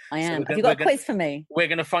country. I am. Have you got a quiz for me? We're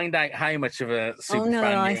going to find out how much of a super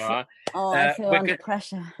fan you are. I feel under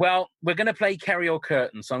pressure. Well, we're going to play Kerry or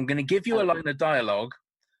Curtain. So I'm going to give you a line of dialogue,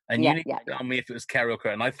 and you need to tell me if it was Kerry or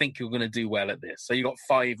Curtain. I think you're going to do well at this. So you got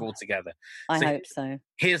 5 altogether. I hope so.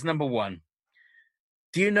 Here's number 1.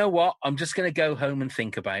 Do you know what? I'm just going to go home and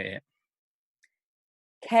think about it.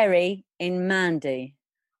 Kerry in Mandy.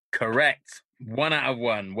 Correct. 1 out of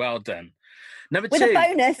 1. Well done. Number 2. With a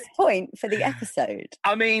bonus point for the episode.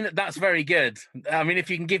 I mean, that's very good. I mean, if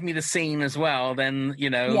you can give me the scene as well, then, you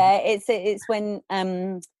know. Yeah, it's when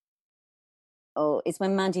it's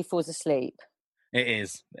when Mandy falls asleep. It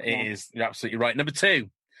is. It is. You're absolutely right. Number 2.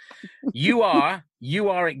 You are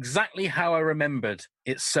exactly how I remembered.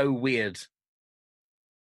 It's so weird.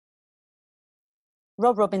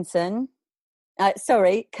 Rob Robinson.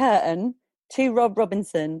 Curtain. To Rob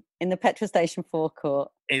Robinson in the petrol station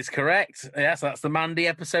forecourt. Is correct. Yes, that's the Mandy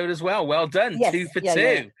episode as well. Well done. Yes. 2 for 2.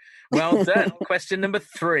 Yeah. Well done. Question number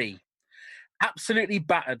 3. Absolutely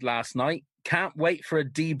battered last night. Can't wait for a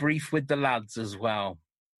debrief with the lads as well.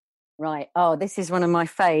 Right. Oh, this is one of my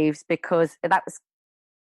faves because that was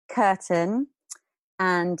Curtain.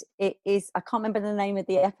 And it is, I can't remember the name of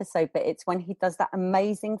the episode, but it's when he does that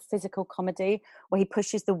amazing physical comedy where he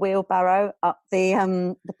pushes the wheelbarrow up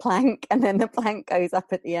the plank, and then the plank goes up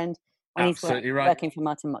at the end. When Absolutely he's right. Working for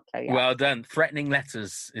Martin Mucklow. Yeah. Well done. Threatening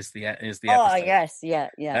Letters is the episode. Oh, yes.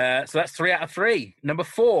 Yeah. So that's 3 out of 3. Number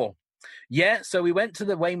 4. Yeah, so we went to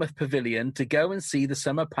the Weymouth Pavilion to go and see the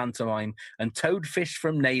summer pantomime, and Toadfish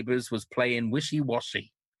from Neighbours was playing Wishy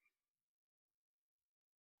Washy.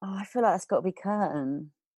 Oh, I feel like that's got to be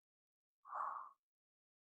Curtain.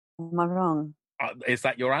 Am I wrong? Is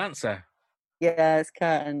that your answer? Yeah, it's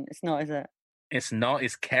Curtain. It's not, is it? It's not.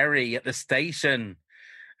 It's Kerry at the station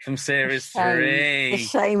from series 3. The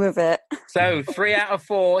shame of it. So 3 out of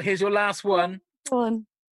 4. Here's your last one. Go on.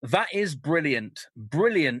 That is brilliant.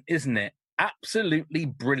 Brilliant, isn't it? Absolutely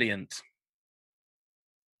brilliant.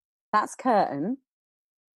 That's Curtain.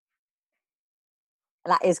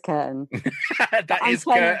 That is Curtain. That is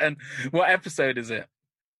Curtain. What episode is it?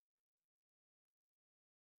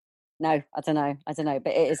 No, I don't know,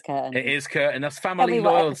 but it is Curtain. It is Curtain. That's Family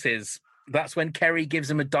Loyalties. That's when Kerry gives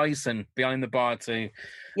him a Dyson behind the bar too.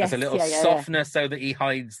 Yes, as a little softener so that he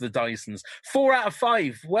hides the Dysons. 4 out of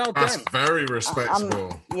 5. Well done. That's very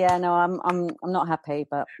respectable. I'm not happy,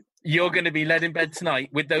 but you're going to be led in bed tonight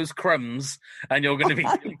with those crumbs, and you're going to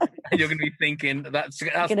be thinking that's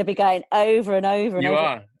going to be going over and over and you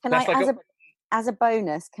over. Are. As a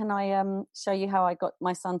bonus, can I show you how I got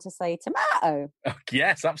my son to say tomato? Oh,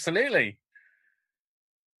 yes, absolutely.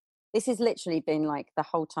 This has literally been like the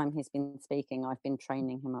whole time he's been speaking, I've been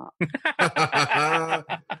training him up.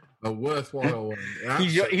 A worthwhile one.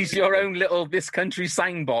 He's your own little This Country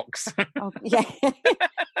sandbox. Oh, yeah.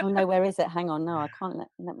 Oh, no, where is it? Hang on. No, I can't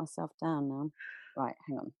let myself down now. Right,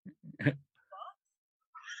 hang on.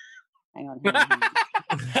 Hang on.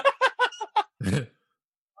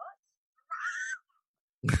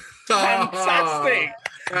 Fantastic.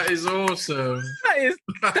 That is awesome. That is...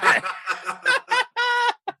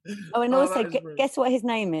 Oh, and also, guess what his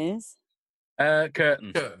name is?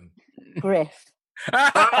 Curtain. Griff.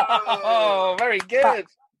 Oh, very good.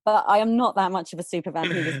 But I am not that much of a super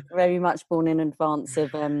fan. He was very much born in advance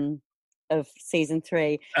of season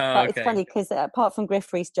 3. But it's funny because apart from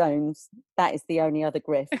Griff Rhys-Jones, that is the only other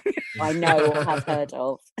Griff I know or have heard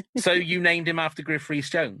of. So you named him after Griff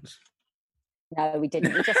Rhys-Jones? No, we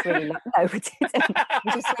didn't. We just really we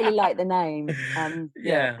just really like the name.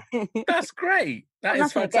 Yeah. That's great. That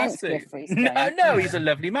is fantastic. No, he's a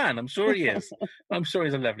lovely man. I'm sure he is. I'm sure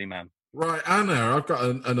he's a lovely man. Right, Anna, I've got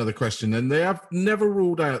another question. And they have never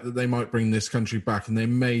ruled out that they might bring this country back and they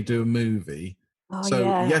may do a movie. Oh, so,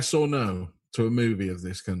 yeah. yes or no to a movie of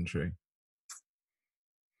this country?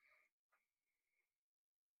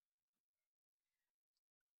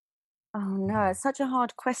 Oh, no, it's such a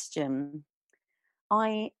hard question.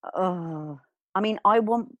 I mean, I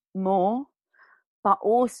want more, but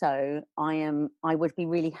also I would be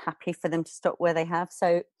really happy for them to stop where they have.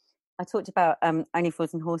 So I talked about Only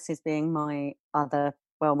Fools and Horses being my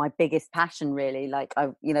biggest passion, really. Like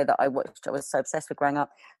that I watched, I was so obsessed with growing up.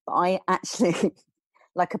 But I actually,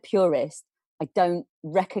 like a purist, I don't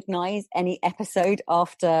recognise any episode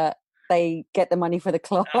after they get the money for the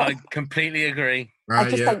clock. I completely agree. I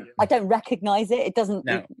don't recognise it. It doesn't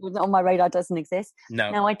on my radar. Doesn't exist. No.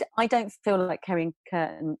 Now I don't feel like Kerry and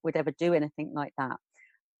Curtin would ever do anything like that.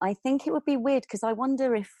 I think it would be weird because I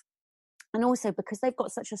wonder if, and also because they've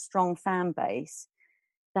got such a strong fan base,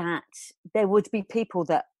 that there would be people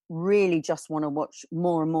that really just want to watch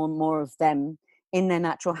more and more and more of them in their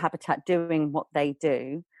natural habitat doing what they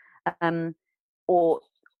do, or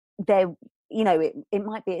they're. It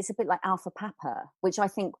might be. It's a bit like Alpha Papa, which I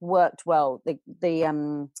think worked well. The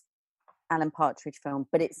Alan Partridge film,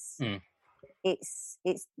 but it's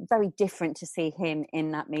very different to see him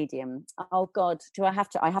in that medium. Oh God, do I have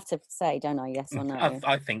to? I have to say, don't I? Yes or no?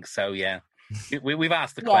 I think so. Yeah, we've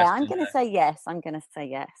asked the question. Yeah, I'm going to say yes. I'm going to say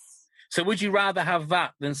yes. So, would you rather have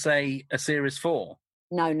that than say a series 4?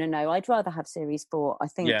 No. I'd rather have series 4. I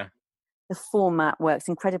think the format works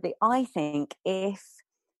incredibly. I think if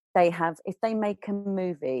they make a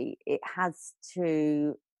movie, it has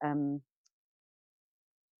to it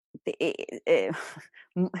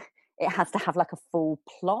has to have like a full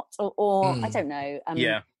plot or I don't know.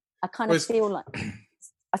 I kind of feel like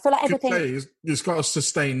everything. It's got to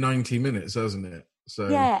sustain 90 minutes, hasn't it? So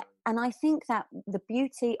yeah, and I think that the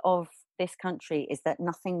beauty of this country is that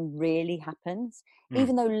nothing really happens,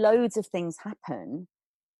 even though loads of things happen.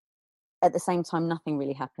 At the same time, nothing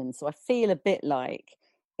really happens. So I feel a bit like,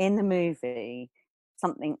 in the movie,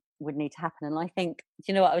 something would need to happen. And I think, do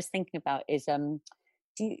you know what I was thinking about is,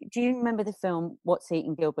 do you remember the film What's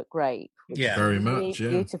Eating Gilbert Grape? Yeah, very much.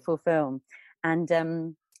 Really beautiful film. And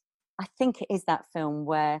I think it is that film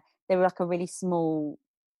where they were like a really small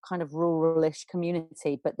kind of rural-ish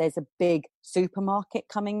community, but there's a big supermarket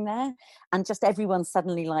coming there, and just everyone's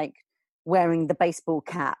suddenly like wearing the baseball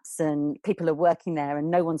caps, and people are working there, and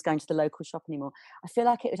no one's going to the local shop anymore. I feel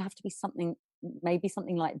like it would have to be maybe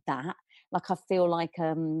something like that. Like I feel like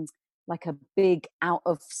a big out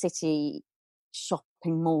of city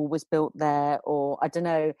shopping mall was built there, or I don't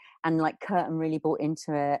know, and like Curtin really bought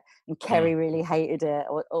into it, and Kerry really hated it,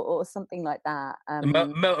 or something like that.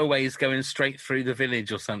 Motorways going straight through the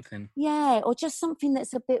village or something. Yeah, or just something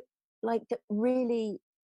that's a bit like that really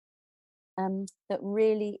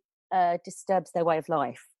disturbs their way of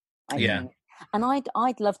life. I think. And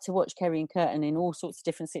I'd love to watch Kerry and Curtin in all sorts of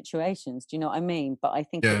different situations. Do you know what I mean? But I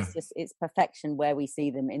think it's perfection where we see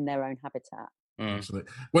them in their own habitat. Absolutely.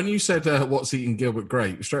 When you said What's Eating Gilbert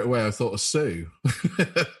Grape, straight away I thought of Sue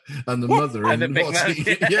and the mother in What's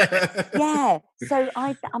Eating. Yeah. So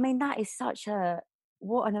I mean, that is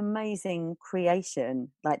what an amazing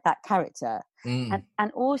creation, like that character,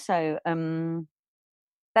 and also.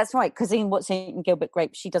 That's right, because in What's Eating Gilbert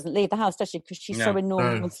Grape, she doesn't leave the house, does she? Because she's so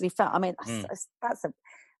enormously fat. I mean, that's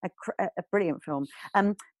a brilliant film.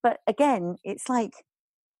 But again, it's like,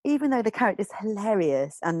 even though the character's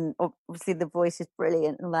hilarious and obviously the voice is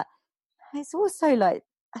brilliant and all that, it's also like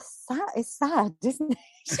it's sad, isn't it?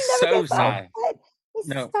 So sad. It's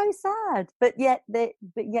so sad. But yet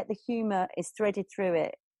the humour is threaded through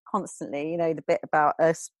it constantly. You know, the bit about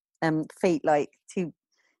us feet like two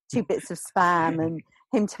bits of spam and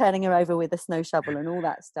him turning her over with a snow shovel and all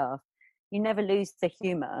that stuff. You never lose the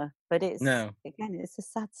humour, but it's a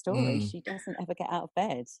sad story. She doesn't ever get out of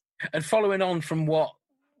bed. And following on from what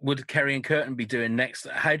would Kerry and Curtin be doing next,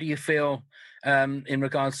 how do you feel in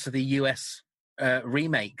regards to the US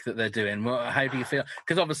remake that they're doing? How do you feel?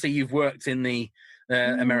 Because obviously you've worked in the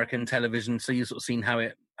American television, so you've sort of seen how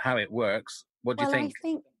it works. What do you think?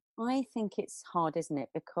 I think it's hard, isn't it?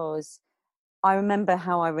 Because I remember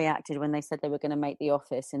how I reacted when they said they were going to make The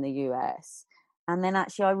Office in the US. And then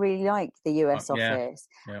actually I really liked the US Office.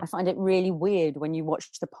 Yeah. I find it really weird when you watch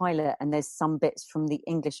the pilot and there's some bits from the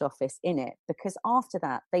English Office in it, because after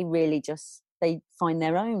that they really just, they find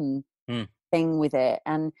their own thing with it.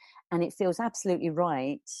 And it feels absolutely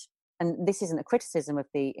right. And this isn't a criticism of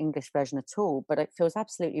the English version at all, but it feels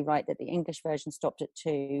absolutely right that the English version stopped at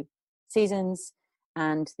 2 seasons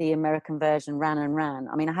and the American version ran and ran.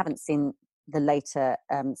 I mean, I haven't seen the later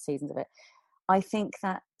seasons of it. I think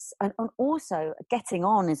that's, and also Getting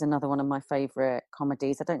On is another one of my favourite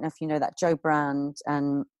comedies. I don't know if you know that. Joe Brand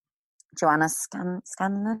and Joanna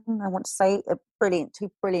Scanlon, I want to say,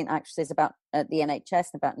 two brilliant actresses about the NHS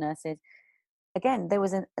and about nurses. Again, there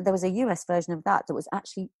was a US version of that was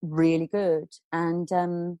actually really good. And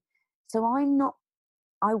so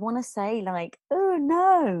I want to say like, oh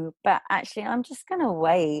no, but actually I'm just going to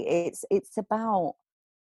wait. It's about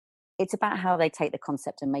how they take the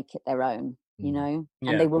concept and make it their own, you know,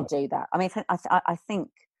 and they will do that. I mean, I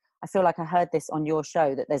feel like I heard this on your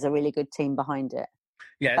show, that there's a really good team behind it.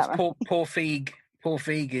 Yeah, it's right? Paul Feig. Paul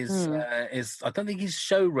Feig is I don't think he's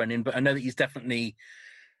show running, but I know that he's definitely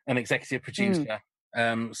an executive producer.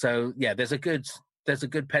 So yeah, there's a good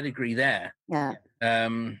pedigree there. Yeah.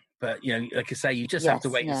 But you know, like I say, you just have to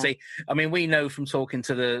wait and see. I mean, we know from talking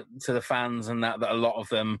to the fans and that a lot of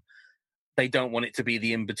them, they don't want it to be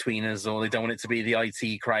the in-betweeners, or they don't want it to be the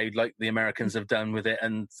IT crowd like the Americans have done with it,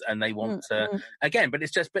 and they want to again. But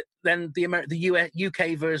it's just, but then the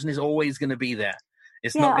UK version is always going to be there.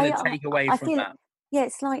 It's not going to take away from that. Yeah,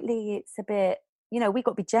 it's a bit. You know, we've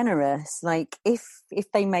got to be generous. Like if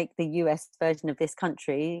they make the US version of this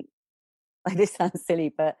country, like this sounds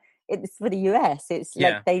silly, but it's for the US. It's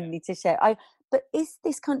like they need to share. But is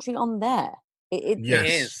this country on there? It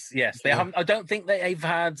is. Yes, they haven't. I don't think they've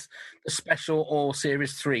had a special or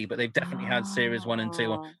series 3, but they've definitely had series 1 and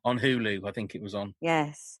 2 on Hulu. I think it was on.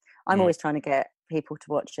 Yes, I'm always trying to get people to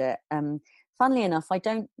watch it. Funnily enough, I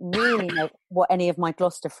don't really know what any of my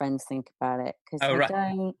Gloucester friends think about it, because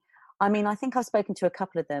don't. I mean, I think I've spoken to a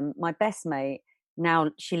couple of them. My best mate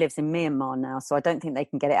now, she lives in Myanmar now, so I don't think they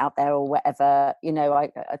can get it out there or whatever. You know, I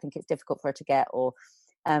think it's difficult for her to get, or.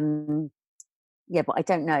 Yeah, but I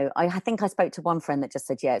don't know. I think I spoke to one friend that just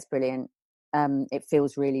said, yeah, it's brilliant. It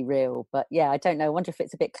feels really real. But yeah, I don't know. I wonder if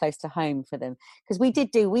it's a bit close to home for them. Because we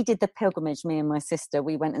did the pilgrimage, me and my sister.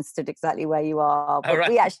 We went and stood exactly where you are. But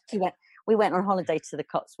we actually went on holiday to the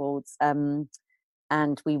Cotswolds.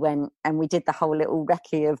 And we went and we did the whole little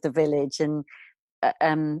recce of the village. And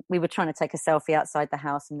we were trying to take a selfie outside the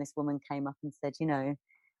house. And this woman came up and said, you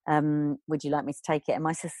know, would you like me to take it? And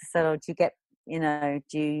my sister said, oh,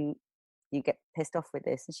 do you get pissed off with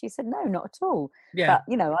this? And she said, no, not at all. Yeah. But,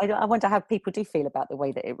 you know, I wonder how people do feel about the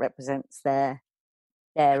way that it represents their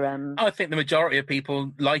I think the majority of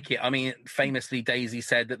people like it. I mean, famously, Daisy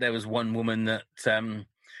said that there was one woman that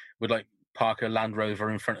would like park her Land Rover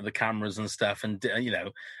in front of the cameras and stuff. And, you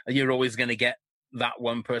know, you're always going to get that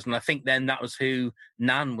one person. I think then that was who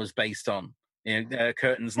Nan was based on. You know,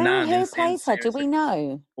 Curtin's Nan. Who plays her? Do we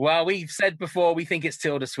know? Well, we've said before, we think it's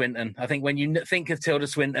Tilda Swinton. I think when you think of Tilda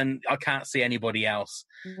Swinton, I can't see anybody else.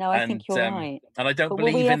 No, I think you're right. And I don't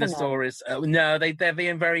believe in the stories. No, they're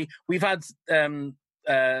being very... We've had the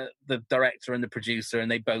director and the producer,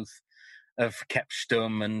 and they both have kept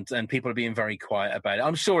stum, and people are being very quiet about it.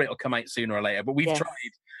 I'm sure it'll come out sooner or later, but we've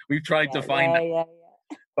tried to find it. Yeah.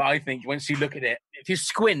 But I think once you look at it, if you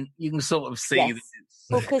squint, you can sort of see that it's...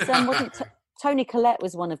 Well, because wasn't Toni Collette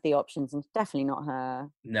was one of the options, and definitely not her.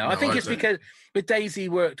 No, I think it's because Daisy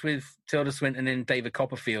worked with Tilda Swinton and David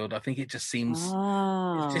Copperfield. I think it just seems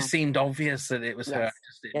it just seemed obvious that it was her.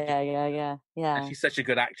 Yeah. And she's such a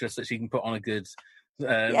good actress that she can put on a good,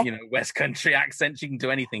 West Country accent. She can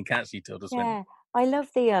do anything, can't she, Tilda Swinton? Yeah,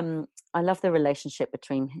 I love the relationship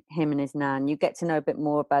between him and his nan. You get to know a bit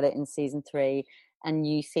more about it in season 3, and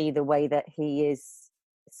you see the way that he is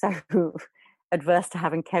so adverse to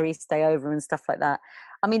having Kerry stay over and stuff like that.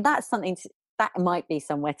 I mean, that's something that might be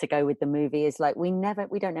somewhere to go with the movie, is like we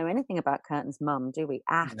don't know anything about Curtin's mum, do we,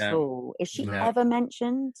 at all? Is she ever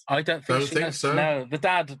mentioned? I don't think so. No, the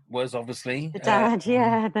dad was obviously the dad.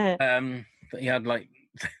 But he had like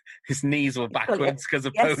his knees were backwards because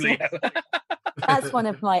of polio. That's one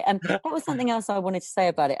of my that was something else I wanted to say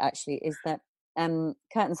about it, actually, is that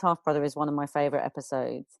Curtin's half brother is one of my favourite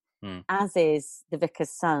episodes, as is The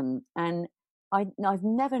Vicar's Son. And I've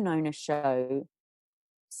never known a show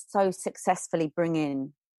so successfully bring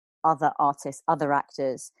in other artists, other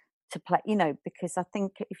actors to play, you know, because I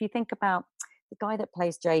think if you think about the guy that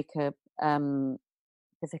plays Jacob,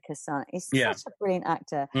 the vicar's son, is Yeah. such a brilliant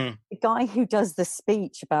actor. Mm. The guy who does the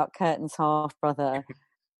speech about Curtin's half brother,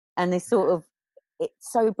 and they sort of,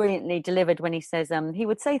 it's so brilliantly delivered when he says, he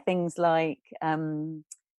would say things like,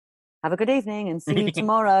 have a good evening and see you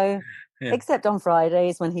tomorrow, Yeah. except on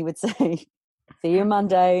Fridays when he would say, see you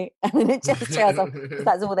Monday, and then it just shows up.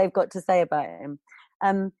 That's all they've got to say about him.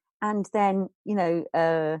 And then, you know,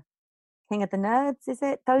 King of the Nerds, is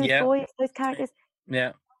it? Those boys, those characters.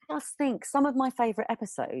 Yeah. I just think some of my favourite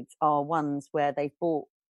episodes are ones where they've brought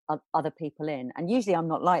other people in, and usually I'm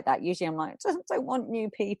not like that. Usually I'm like, I just don't want new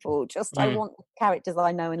people, I want the characters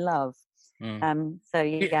I know and love. So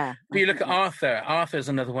yeah. But you look at Arthur. Arthur's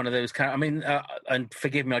another one of those characters. I mean, and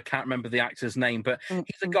forgive me, I can't remember the actor's name, but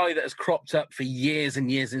he's a guy that has cropped up for years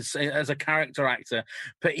and years as a character actor.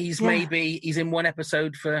 But he's in one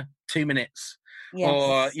episode for 2 minutes. Yes.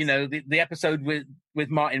 Or, you know, the episode with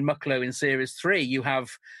Martin Mucklow in series 3, you have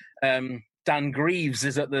Dan Greaves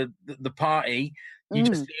is at the party. You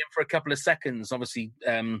just see him for a couple of seconds. Obviously,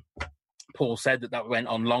 Paul said that went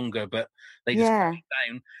on longer, but they just cut it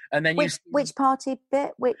down. And then which party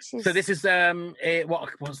bit? Which is, so this is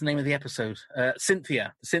what's the name of the episode?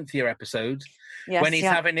 Cynthia, the Cynthia episode. Yes, when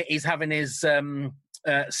he's having his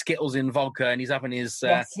Skittles in vodka, and he's having his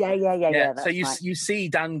yeah. So you see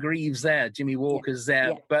Dan Greaves there, Jimmy Walker's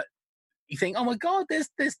there, but you think, oh my God,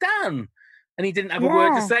 there's Dan. And he didn't have a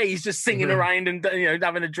word to say. He's just singing around and, you know,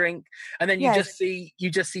 having a drink. And then you just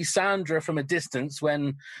see Sandra from a distance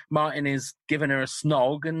when Martin is giving her a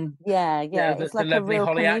snog. And it's like a real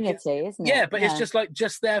community, isn't it? Yeah, but it's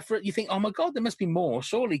just there for. You think, oh my God, there must be more,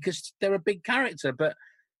 surely, because they're a big character, but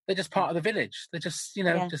they're just part of the village. They're just, you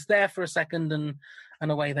know, just there for a second, and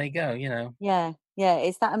away they go. You know. Yeah.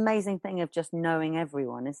 It's that amazing thing of just knowing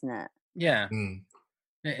everyone, isn't it? Yeah.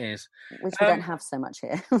 It is. Which we don't have so much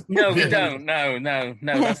here. No, we don't. No.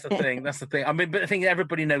 That's the thing. I mean, but I think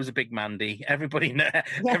everybody knows a big Mandy. Everybody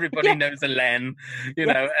knows a Len. You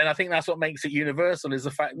know, and I think that's what makes it universal, is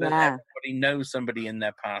the fact that everybody knows somebody in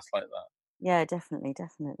their past like that. Yeah, definitely.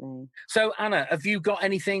 So, Anna, have you got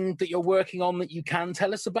anything that you're working on that you can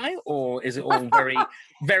tell us about, or is it all very,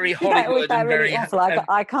 very Hollywood and very awful?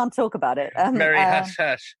 I can't talk about it. Very hush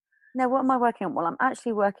hush. No, what am I working on? Well, I'm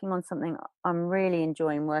actually working on something I'm really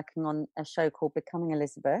enjoying, working on a show called Becoming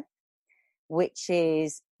Elizabeth, which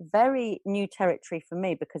is very new territory for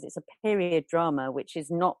me because it's a period drama, which is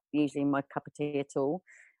not usually my cup of tea at all.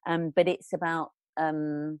 But it's about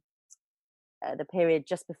the period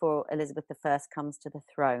just before Elizabeth I comes to the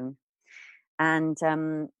throne. And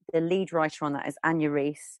the lead writer on that is Anya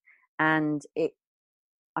Reese. And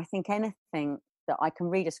I think anything that I can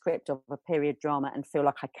read a script of a period drama and feel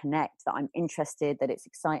like I connect, that I'm interested, that it's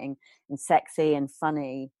exciting and sexy and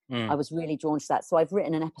funny. I was really drawn to that. So I've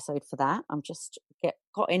written an episode for that. I'm just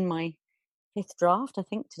got in my 5th draft, I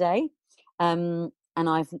think, today. And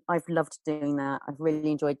I've loved doing that. I've really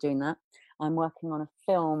enjoyed doing that. I'm working on a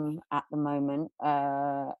film at the moment.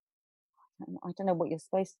 I don't know what you're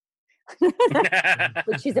supposed to,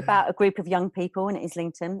 which is about a group of young people in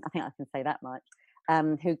Islington. I think I can say that much.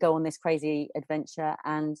 Who go on this crazy adventure,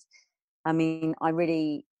 and I mean, I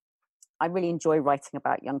really enjoy writing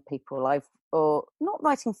about young people. Not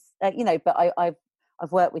writing, but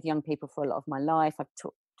I've worked with young people for a lot of my life. I've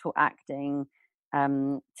taught acting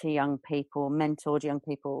to young people, mentored young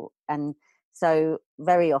people, and so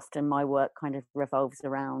very often my work kind of revolves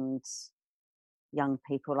around young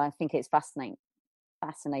people. I think it's fascinating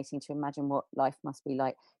to imagine what life must be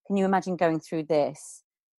like. Can you imagine going through this?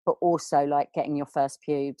 But also like getting your first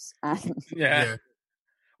pubes. Yeah.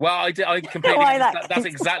 Well, I completely.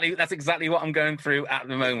 That's exactly what I'm going through at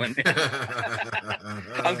the moment.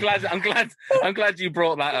 I'm glad you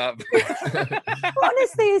brought that up.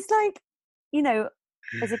 Honestly, it's like, you know,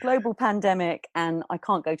 there's a global pandemic and I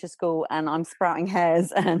can't go to school and I'm sprouting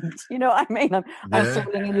hairs and you know what I mean? I'm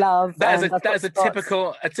falling in love. That is a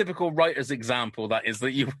typical writer's example. That is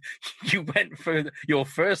that you went for your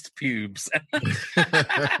first pubes.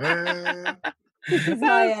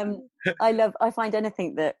 I find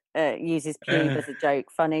anything that uses pube as a joke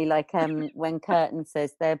funny. Like when Curtin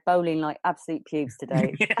says they're bowling like absolute pubes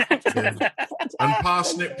today. And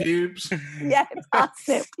parsnip pubes. Yeah,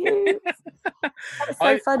 parsnip pubes. That's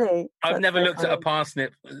so funny. I've never looked at a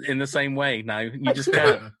parsnip in the same way. Now you just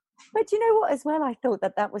can't. But you know what? As well, I thought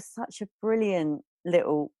that was such a brilliant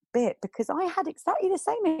little bit because I had exactly the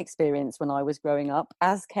same experience when I was growing up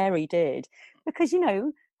as Carrie did. Because you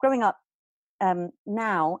know, growing up.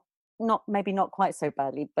 Now, maybe not quite so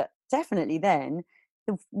badly, but definitely then,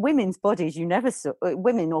 the women's bodies you never saw,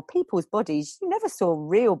 women or people's bodies, you never saw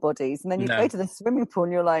real bodies. And then you go to the swimming pool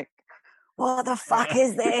and you're like, what the fuck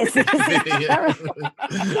is this?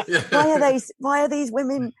 Why are these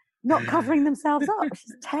women not covering themselves up? Which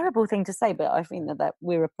is a terrible thing to say, but I think that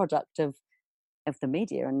we're a product of the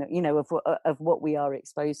media and, you know, of what we are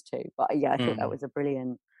exposed to. But yeah, I thought that was a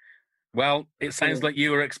brilliant. Well, it sounds like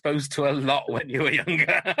you were exposed to a lot when you were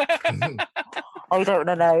younger. I don't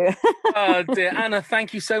know. Oh dear, Anna,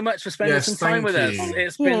 thank you so much for spending some time with us.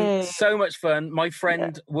 It's been so much fun. My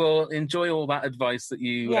friend will enjoy all that advice that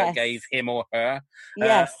you gave him or her.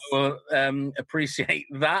 Yes, will appreciate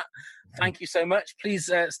that. Thank you so much.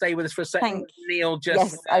 Please stay with us for a second. Neil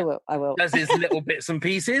just I will. Does his little bits and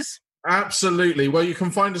pieces. Absolutely. Well, you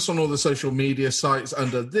can find us on all the social media sites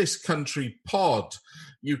under This Country Pod.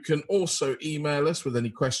 You can also email us with any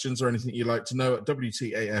questions or anything you'd like to know at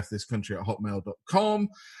wtaf@hotmail.com,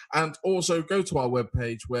 and also go to our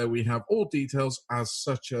webpage where we have all details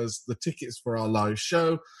such as the tickets for our live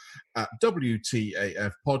show at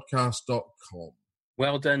wtafpodcast.com.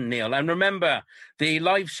 Well done, Neil. And remember, the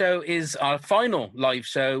live show our final live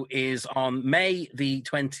show is on May the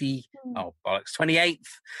 28th,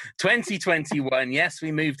 2021. Yes,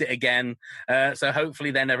 we moved it again. So hopefully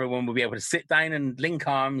then everyone will be able to sit down and link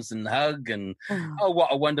arms and hug and,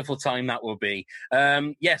 what a wonderful time that will be.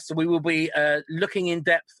 Yes, so we will be looking in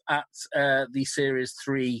depth at the Series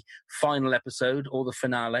 3 final episode, or the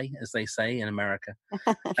finale, as they say in America.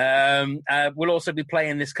 We'll also be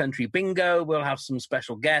playing This Country Bingo. We'll have some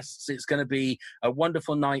special guests. It's going to be a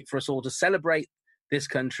wonderful night for us all to celebrate this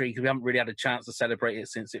country, because we haven't really had a chance to celebrate it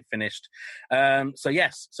since it finished. So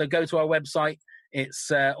go to our website. It's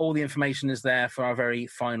all the information is there for our very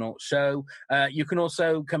final show. You can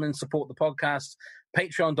also come and support the podcast,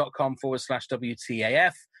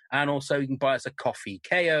 patreon.com/WTAF, and also you can buy us a coffee,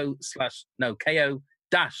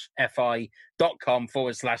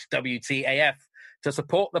 ko-fi.com/WTAF to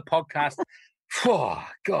support the podcast. Oh,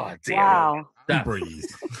 God dear. Wow.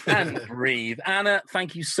 And breathe. Anna,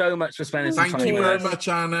 thank you so much for spending some time with us. Thank you very much,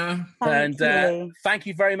 Anna. Thank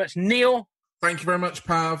you very much, Neil. Thank you very much,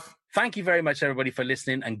 Pav. Thank you very much, everybody, for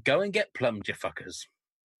listening, and go and get plumbed, you fuckers.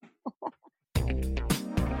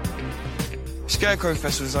 Scarecrow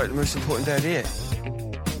Festival is like the most important day of the year.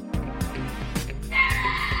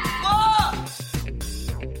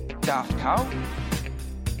 What? Daft Cow?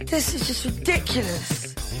 This is just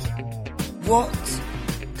ridiculous. What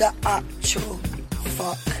the actual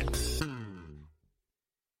fuck?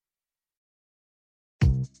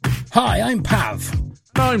 Hi, I'm Pav.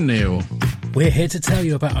 I'm Neil. We're here to tell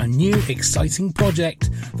you about our new exciting project,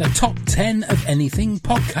 the Top 10 of Anything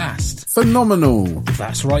podcast. Phenomenal.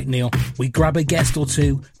 That's right, Neil. We grab a guest or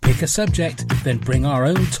two, pick a subject, then bring our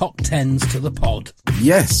own top 10s to the pod.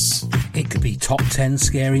 Yes. It could be top 10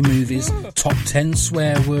 scary movies, top 10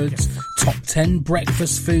 swear words, top 10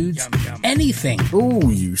 breakfast foods, anything. Oh,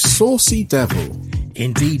 you saucy devil.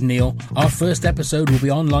 Indeed, Neil. Our first episode will be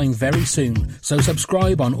online very soon, so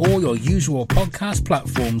subscribe on all your usual podcast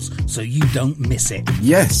platforms so you don't miss it.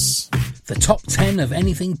 Yes. The Top 10 of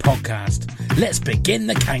Anything podcast. Let's begin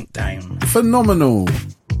the countdown. Phenomenal.